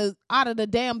out of the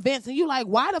damn vents, and you like,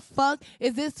 why the fuck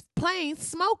is this plane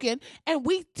smoking and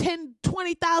we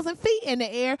 20,000 feet in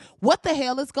the air? What the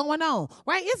hell is going on?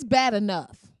 Right? It's bad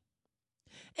enough.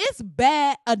 It's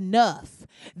bad enough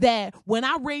that when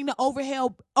I ring the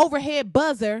overhead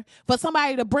buzzer for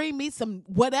somebody to bring me some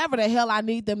whatever the hell I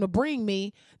need them to bring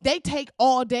me, they take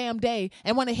all damn day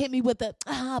and want to hit me with the,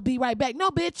 I'll be right back. No,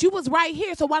 bitch, you was right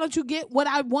here. So why don't you get what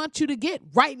I want you to get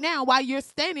right now while you're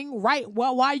standing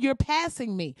while you're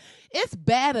passing me? It's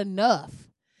bad enough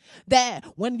that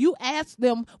when you ask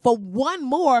them for one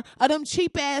more of them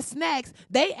cheap ass snacks,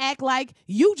 they act like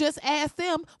you just asked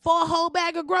them for a whole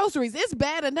bag of groceries. It's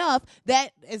bad enough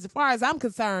that, as far as I'm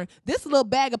concerned, this little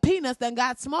bag of peanuts done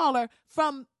got smaller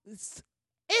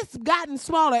it's gotten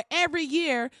smaller every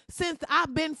year since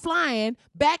I've been flying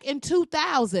back in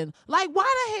 2000. Like, why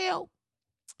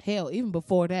the hell, even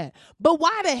before that, but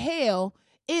why the hell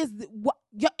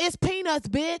it's peanuts,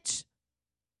 bitch.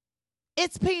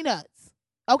 It's peanuts.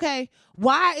 Okay,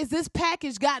 why is this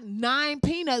package got 9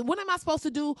 peanuts? What am I supposed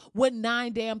to do with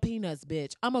 9 damn peanuts,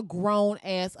 bitch? I'm a grown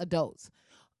ass adults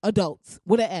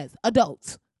with an S.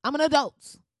 Adults. I'm an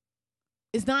adult.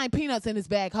 It's 9 peanuts in this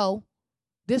bag, ho.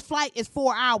 This flight is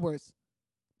 4 hours.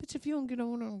 Bitch, if you don't get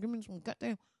on, give me some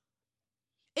goddamn.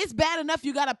 It's bad enough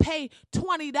you gotta pay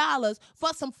 $20 for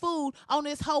some food on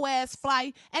this whole ass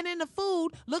flight, and then the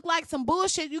food look like some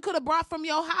bullshit you could have brought from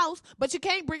your house, but you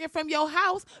can't bring it from your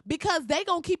house because they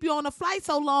gonna keep you on the flight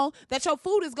so long that your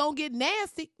food is gonna get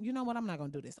nasty. You know what? I'm not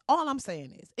gonna do this. All I'm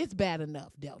saying is it's bad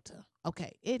enough, Delta.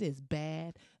 Okay, it is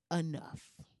bad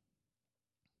enough.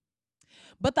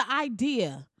 But the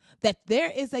idea that there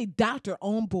is a doctor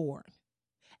on board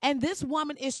and this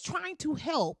woman is trying to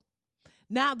help.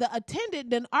 Now, the attendant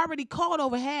then already called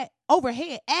overhead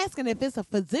asking if it's a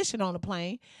physician on the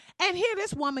plane. And here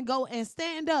this woman go and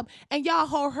stand up and y'all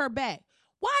hold her back.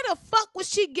 Why the fuck would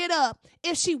she get up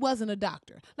if she wasn't a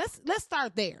doctor? Let's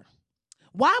start there.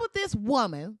 Why would this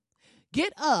woman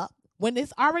get up when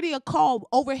it's already a call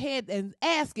overhead and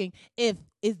asking is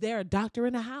there a doctor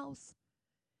in the house?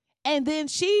 And then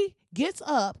she gets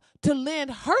up to lend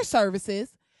her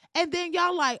services. And then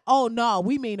y'all like, oh no,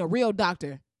 we mean a real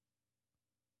doctor.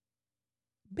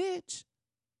 Bitch,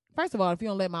 first of all, if you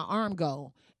don't let my arm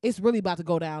go, it's really about to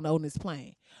go down on this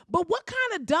plane. But what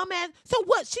kind of dumbass? So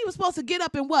what? She was supposed to get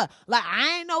up and what? Like,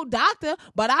 I ain't no doctor,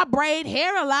 but I braid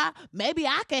hair a lot. Maybe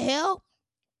I can help.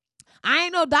 I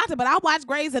ain't no doctor, but I watch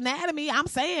Grey's Anatomy. I'm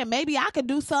saying maybe I could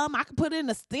do something. I could put in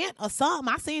a stent or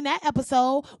something. I seen that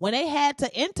episode when they had to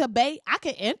intubate. I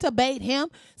could intubate him.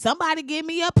 Somebody give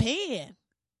me a pen.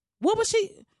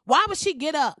 Why would she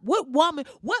get up?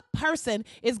 What person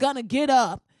is going to get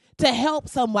up to help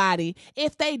somebody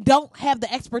if they don't have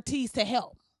the expertise to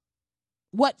help?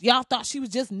 What, y'all thought she was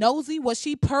just nosy? Was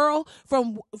she Pearl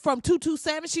from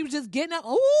 227? She was just getting up.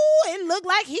 Ooh, it looked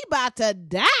like he about to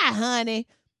die, honey.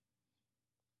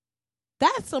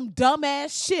 That's some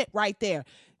dumbass shit right there.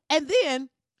 And then,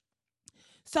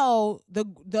 so the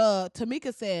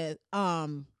Tamika said,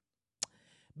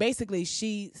 basically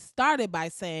she started by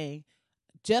saying,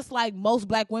 just like most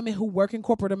black women who work in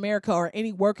corporate America or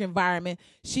any work environment,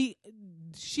 she's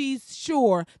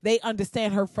sure they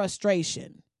understand her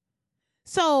frustration.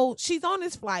 So she's on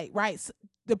this flight, right?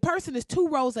 The person is 2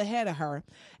 rows ahead of her.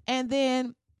 And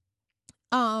then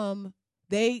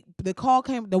the call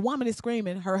came, the woman is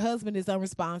screaming, her husband is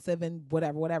unresponsive and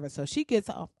whatever. So she gets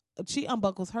off, she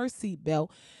unbuckles her seatbelt.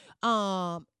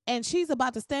 And she's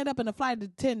about to stand up, and the flight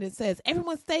attendant says,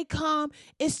 everyone stay calm.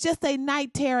 It's just a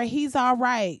night terror. He's all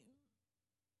right.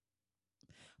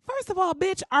 First of all,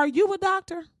 bitch, are you a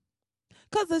doctor?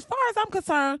 Because as far as I'm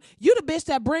concerned, you the bitch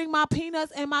that bring my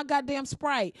peanuts and my goddamn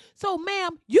Sprite. So,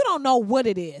 ma'am, you don't know what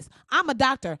it is. I'm a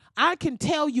doctor. I can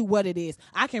tell you what it is.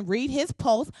 I can read his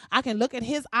pulse. I can look at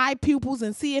his eye pupils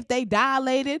and see if they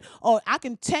dilated. Or I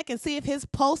can check and see if his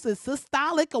pulse is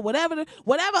systolic or whatever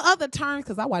other terms.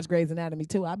 Because I watch Grey's Anatomy,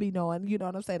 too. I be knowing, you know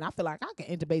what I'm saying? I feel like I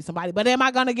can intubate somebody. But am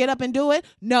I going to get up and do it?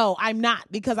 No, I'm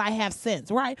not, because I have sense,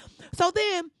 right? So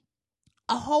then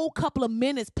a whole couple of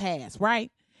minutes pass, right?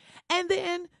 And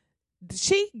then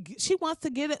she wants to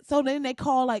get it. So then they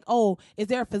call like, oh, is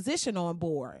there a physician on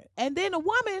board? And then a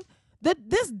woman,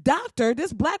 this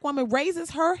black woman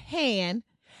raises her hand,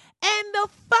 and the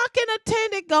fucking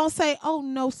attendant gonna say, oh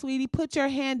no, sweetie, put your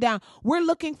hand down. We're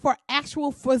looking for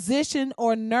actual physician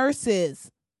or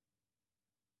nurses.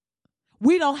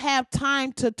 We don't have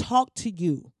time to talk to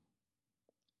you.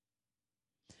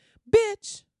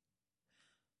 Bitch.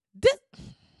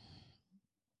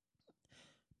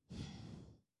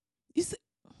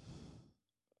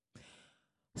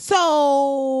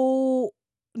 So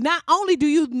not only do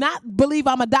you not believe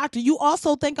I'm a doctor, you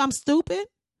also think I'm stupid.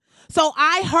 So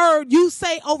I heard you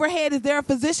say overhead, is there a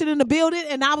physician in the building?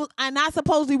 And I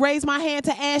supposedly raised my hand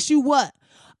to ask you what?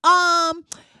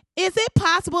 Is it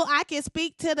possible I can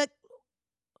speak to the...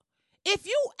 If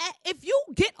you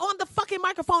get on the fucking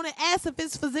microphone and ask if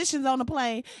it's physicians on the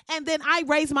plane, and then I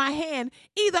raise my hand,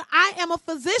 either I am a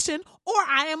physician or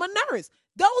I am a nurse.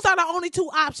 Those are the only two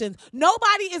options.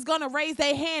 Nobody is going to raise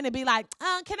their hand and be like,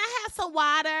 can I have some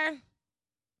water?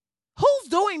 Who's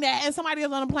doing that? And somebody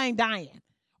else on the plane dying,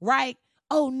 right?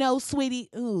 Oh no, sweetie.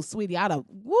 Ooh, sweetie,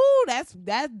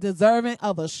 that's deserving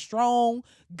of a strong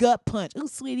gut punch. Ooh,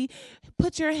 sweetie,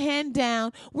 put your hand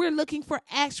down. We're looking for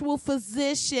actual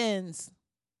physicians.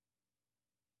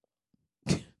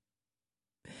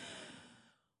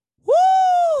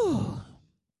 Woo!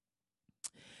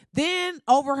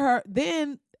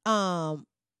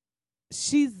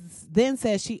 She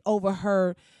says she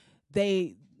overheard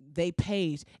they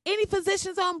paged. Any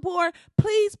physicians on board,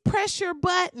 please press your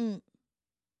button.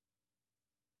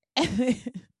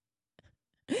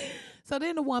 So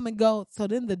then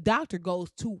the doctor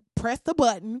goes to press the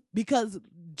button, because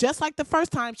just like the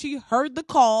first time, she heard the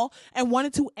call and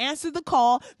wanted to answer the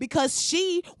call, because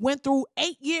she went through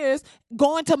 8 years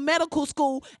going to medical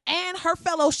school and her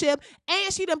fellowship,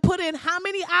 and she done put in how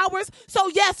many hours? So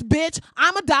yes, bitch,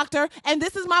 I'm a doctor, and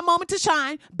this is my moment to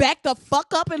shine. Back the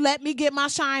fuck up and let me get my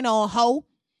shine on, ho.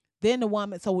 Then the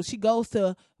woman, so she goes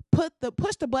to push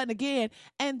the button again,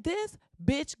 and this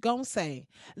bitch gonna say,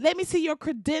 let me see your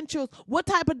credentials. What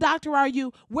type of doctor are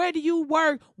you? Where do you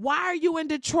work? Why are you in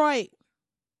Detroit?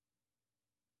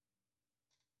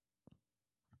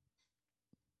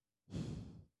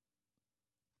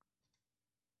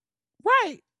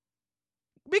 Right.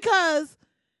 Because,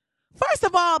 first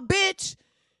of all, bitch,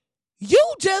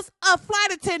 you just a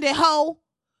flight attendant, hoe.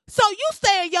 So you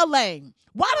stay in your lane.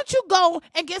 Why don't you go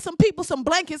and get some people some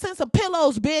blankets and some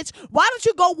pillows, bitch? Why don't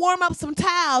you go warm up some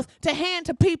towels to hand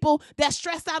to people that's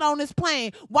stressed out on this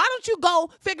plane? Why don't you go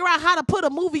figure out how to put a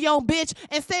movie on, bitch,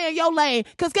 and stay in your lane?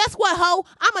 Because guess what, ho?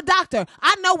 I'm a doctor.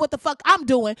 I know what the fuck I'm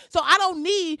doing. So I don't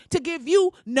need to give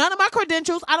you none of my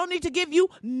credentials. I don't need to give you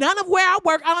none of where I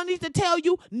work. I don't need to tell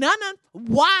you none of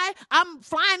why I'm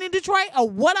flying in Detroit or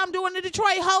what I'm doing in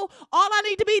Detroit, ho. All I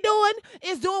need to be doing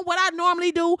is doing what I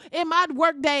normally do in my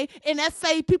work day, and that's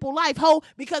save people life, ho.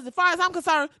 Because as far as I'm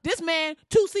concerned, this man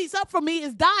 2 seats up from me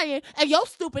is dying, and your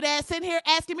stupid ass sitting here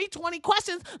asking me 20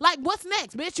 questions like, what's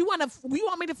next, bitch? You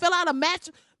want me to fill out a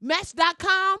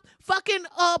match.com fucking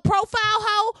profile,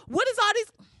 ho? What is all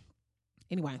these?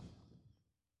 Anyway.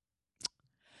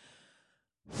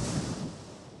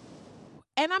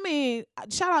 And I mean,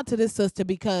 shout out to this sister,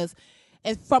 because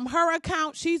from her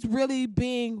account, she's really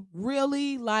being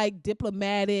really like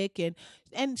diplomatic, and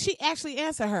she actually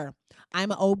answered her. I'm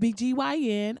an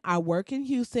OBGYN. I work in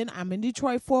Houston. I'm in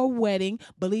Detroit for a wedding.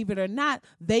 Believe it or not,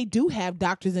 they do have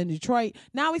doctors in Detroit.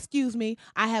 Now, excuse me,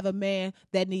 I have a man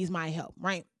that needs my help,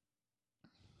 right?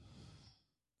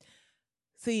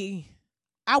 See,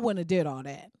 I wouldn't have did all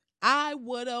that. I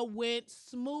would have went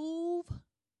smooth.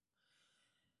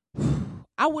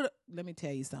 Let me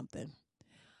tell you something.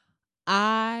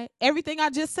 Everything I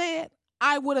just said,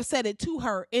 I would have said it to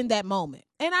her in that moment.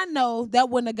 And I know that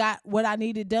wouldn't have got what I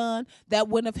needed done. That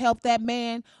wouldn't have helped that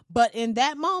man. But in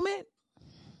that moment,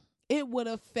 it would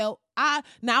have felt, I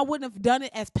wouldn't have done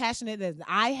it as passionate as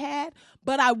I had.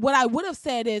 But what I would have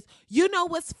said is, you know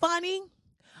what's funny?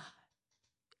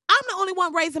 I'm the only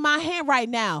one raising my hand right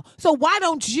now. So why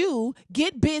don't you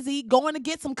get busy going to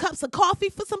get some cups of coffee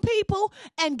for some people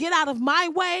and get out of my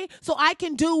way so I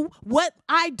can do what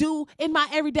I do in my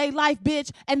everyday life,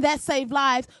 bitch, and that save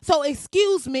lives. So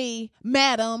excuse me,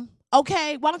 madam,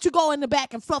 okay? Why don't you go in the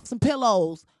back and fluff some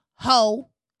pillows, hoe?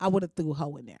 I would have threw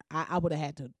hoe in there. I would have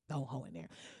had to throw hoe in there.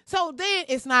 So then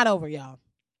it's not over, y'all.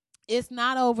 It's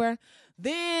not over.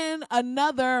 Then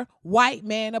another white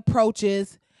man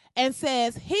approaches and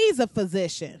says he's a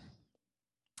physician.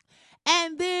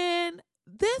 And then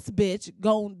this bitch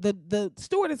the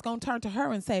steward is gonna turn to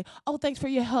her and say, oh, thanks for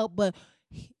your help, but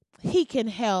he can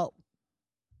help.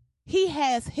 He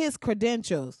has his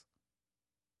credentials.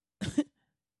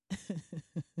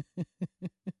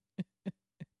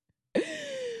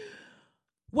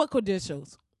 What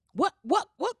credentials? What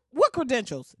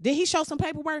credentials? Did he show some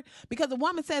paperwork? Because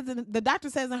the doctor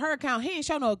says in her account he ain't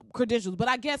show no credentials, but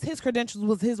I guess his credentials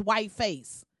was his white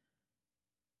face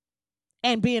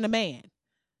and being a man.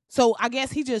 So I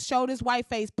guess he just showed his white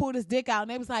face, pulled his dick out,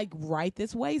 and they was like, right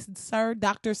this way, sir,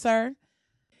 doctor, sir.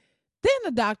 Then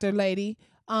the doctor lady,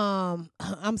 I'm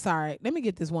sorry, let me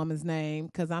get this woman's name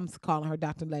because I'm calling her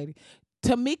Dr. Lady.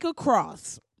 Tamika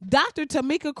Cross. Dr.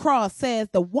 Tamika Cross says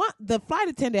the flight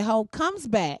attendant hoe comes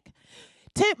back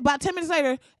about 10 minutes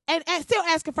later and still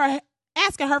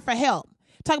asking her for help.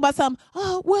 Talk about something.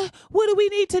 Oh, what do we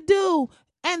need to do?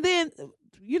 And then,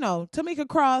 Tamika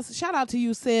Cross, shout out to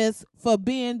you, sis, for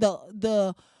being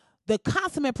the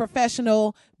consummate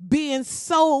professional, being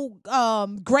so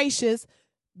gracious,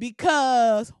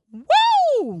 because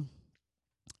woo,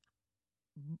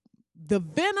 the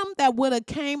venom that would have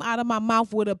came out of my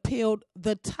mouth would have peeled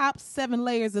the top 7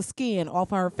 layers of skin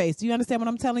off of her face. Do you understand what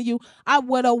I'm telling you? I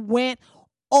would have went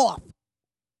off.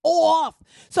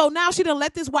 So now she done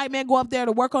let this white man go up there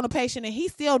to work on a patient, and he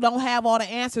still don't have all the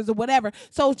answers or whatever.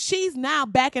 So she's now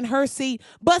back in her seat,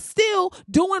 but still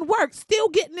doing work, still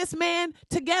getting this man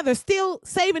together, still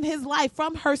saving his life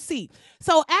from her seat.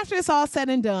 So after it's all said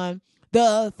and done,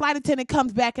 the flight attendant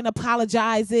comes back and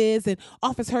apologizes and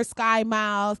offers her Sky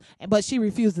Miles, but she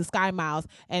refuses Sky Miles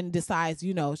and decides,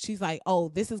 she's like, oh,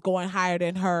 this is going higher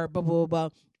than her, blah, blah, blah.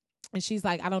 And she's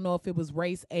like, I don't know if it was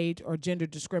race, age, or gender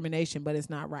discrimination, but it's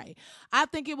not right. I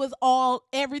think it was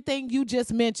everything you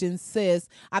just mentioned, sis.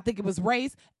 I think it was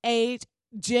race, age,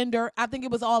 gender. I think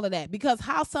it was all of that, because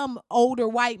how some older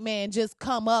white man just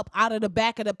come up out of the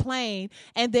back of the plane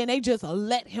and then they just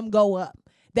let him go up.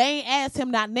 They ain't asked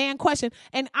him not nan question.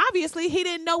 And obviously he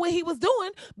didn't know what he was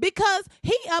doing, because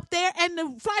he up there and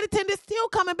the flight attendant still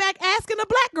coming back asking a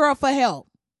black girl for help.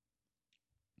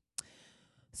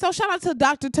 So shout out to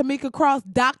Dr. Tamika Cross.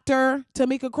 Dr.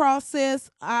 Tamika Cross says,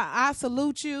 I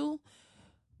salute you.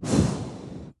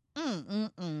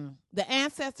 The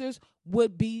ancestors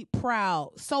would be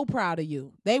proud, so proud of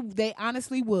you. They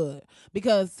honestly would,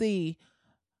 because see,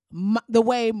 the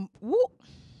way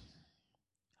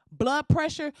blood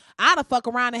pressure, I'd have fuck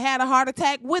around and had a heart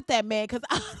attack with that man, because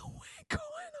I'd have been going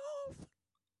off.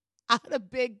 I'd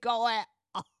have been going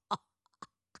off.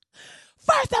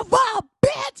 First of all,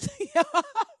 bitch.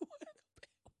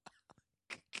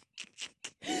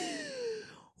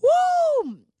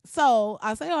 Woo! So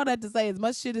I say all that to say, as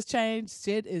much shit has changed,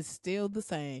 shit is still the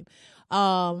same.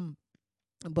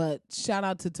 But shout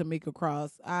out to Tamika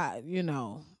Cross. I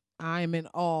am in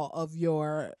awe of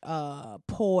your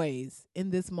poise in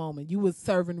this moment. You was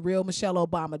serving real Michelle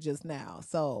Obama just now.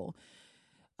 So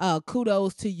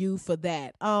kudos to you for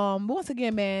that. Once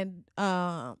again, man,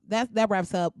 that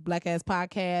wraps up Black Ass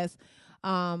Podcast.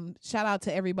 Shout out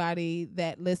to everybody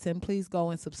that listen. Please go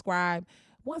and subscribe.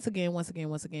 Once again,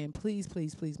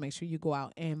 please make sure you go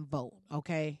out and vote,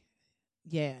 okay?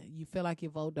 Yeah, you feel like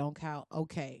your vote don't count.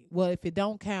 Okay. Well, if it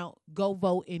don't count, go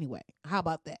vote anyway. How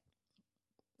about that?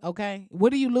 Okay?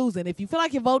 What are you losing? If you feel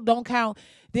like your vote don't count,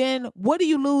 then what do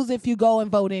you lose if you go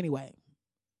and vote anyway?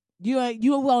 You have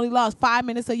only lost 5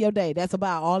 minutes of your day. That's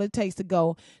about all it takes to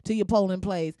go to your polling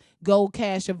place. Go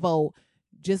cast your vote.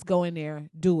 Just go in there,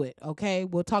 do it, okay?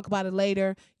 We'll talk about it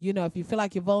later. If you feel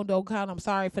like your vote don't count, I'm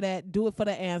sorry for that. Do it for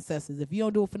the ancestors. If you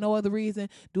don't do it for no other reason,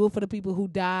 do it for the people who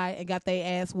died and got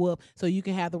their ass whooped so you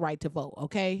can have the right to vote,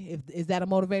 okay? Is that a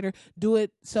motivator? Do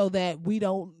it so that we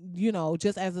don't,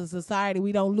 just as a society,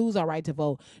 we don't lose our right to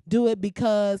vote. Do it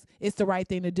because it's the right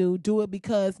thing to do. Do it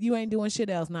because you ain't doing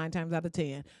shit else 9 times out of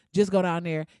 10. Just go down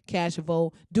there, cast your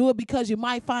vote. Do it because you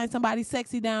might find somebody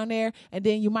sexy down there, and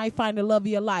then you might find the love of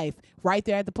your life right there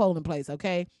there at the polling place,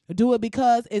 okay? Do it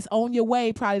because it's on your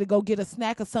way probably to go get a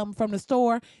snack or something from the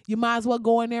store. You might as well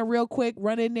go in there real quick,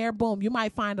 run in there, boom. You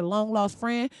might find a long lost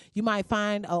friend. You might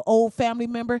find an old family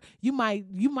member. You might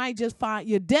just find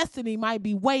your destiny might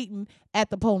be waiting at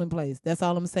the polling place. That's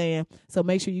all I'm saying. So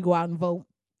make sure you go out and vote.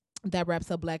 That wraps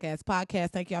up Black Ass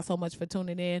Podcast. Thank y'all so much for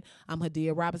tuning in. I'm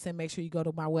Hadia Robinson. Make sure you go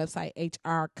to my website,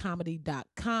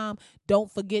 hrcomedy.com.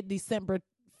 Don't forget December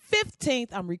 15th,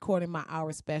 I'm recording my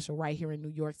hour special right here in New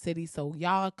York City. So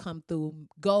y'all come through,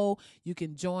 go. You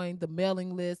can join the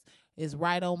mailing list. It's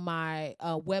right on my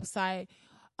website,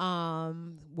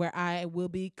 where I will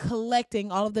be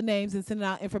collecting all of the names and sending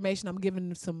out information. I'm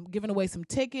giving away some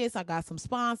tickets. I got some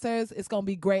sponsors. It's gonna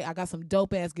be great. I got some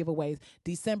dope ass giveaways.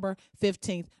 December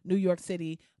 15th, New York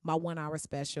City, my 1 hour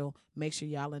special. Make sure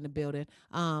y'all in the building.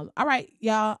 All right,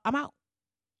 y'all. I'm out.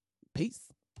 Peace.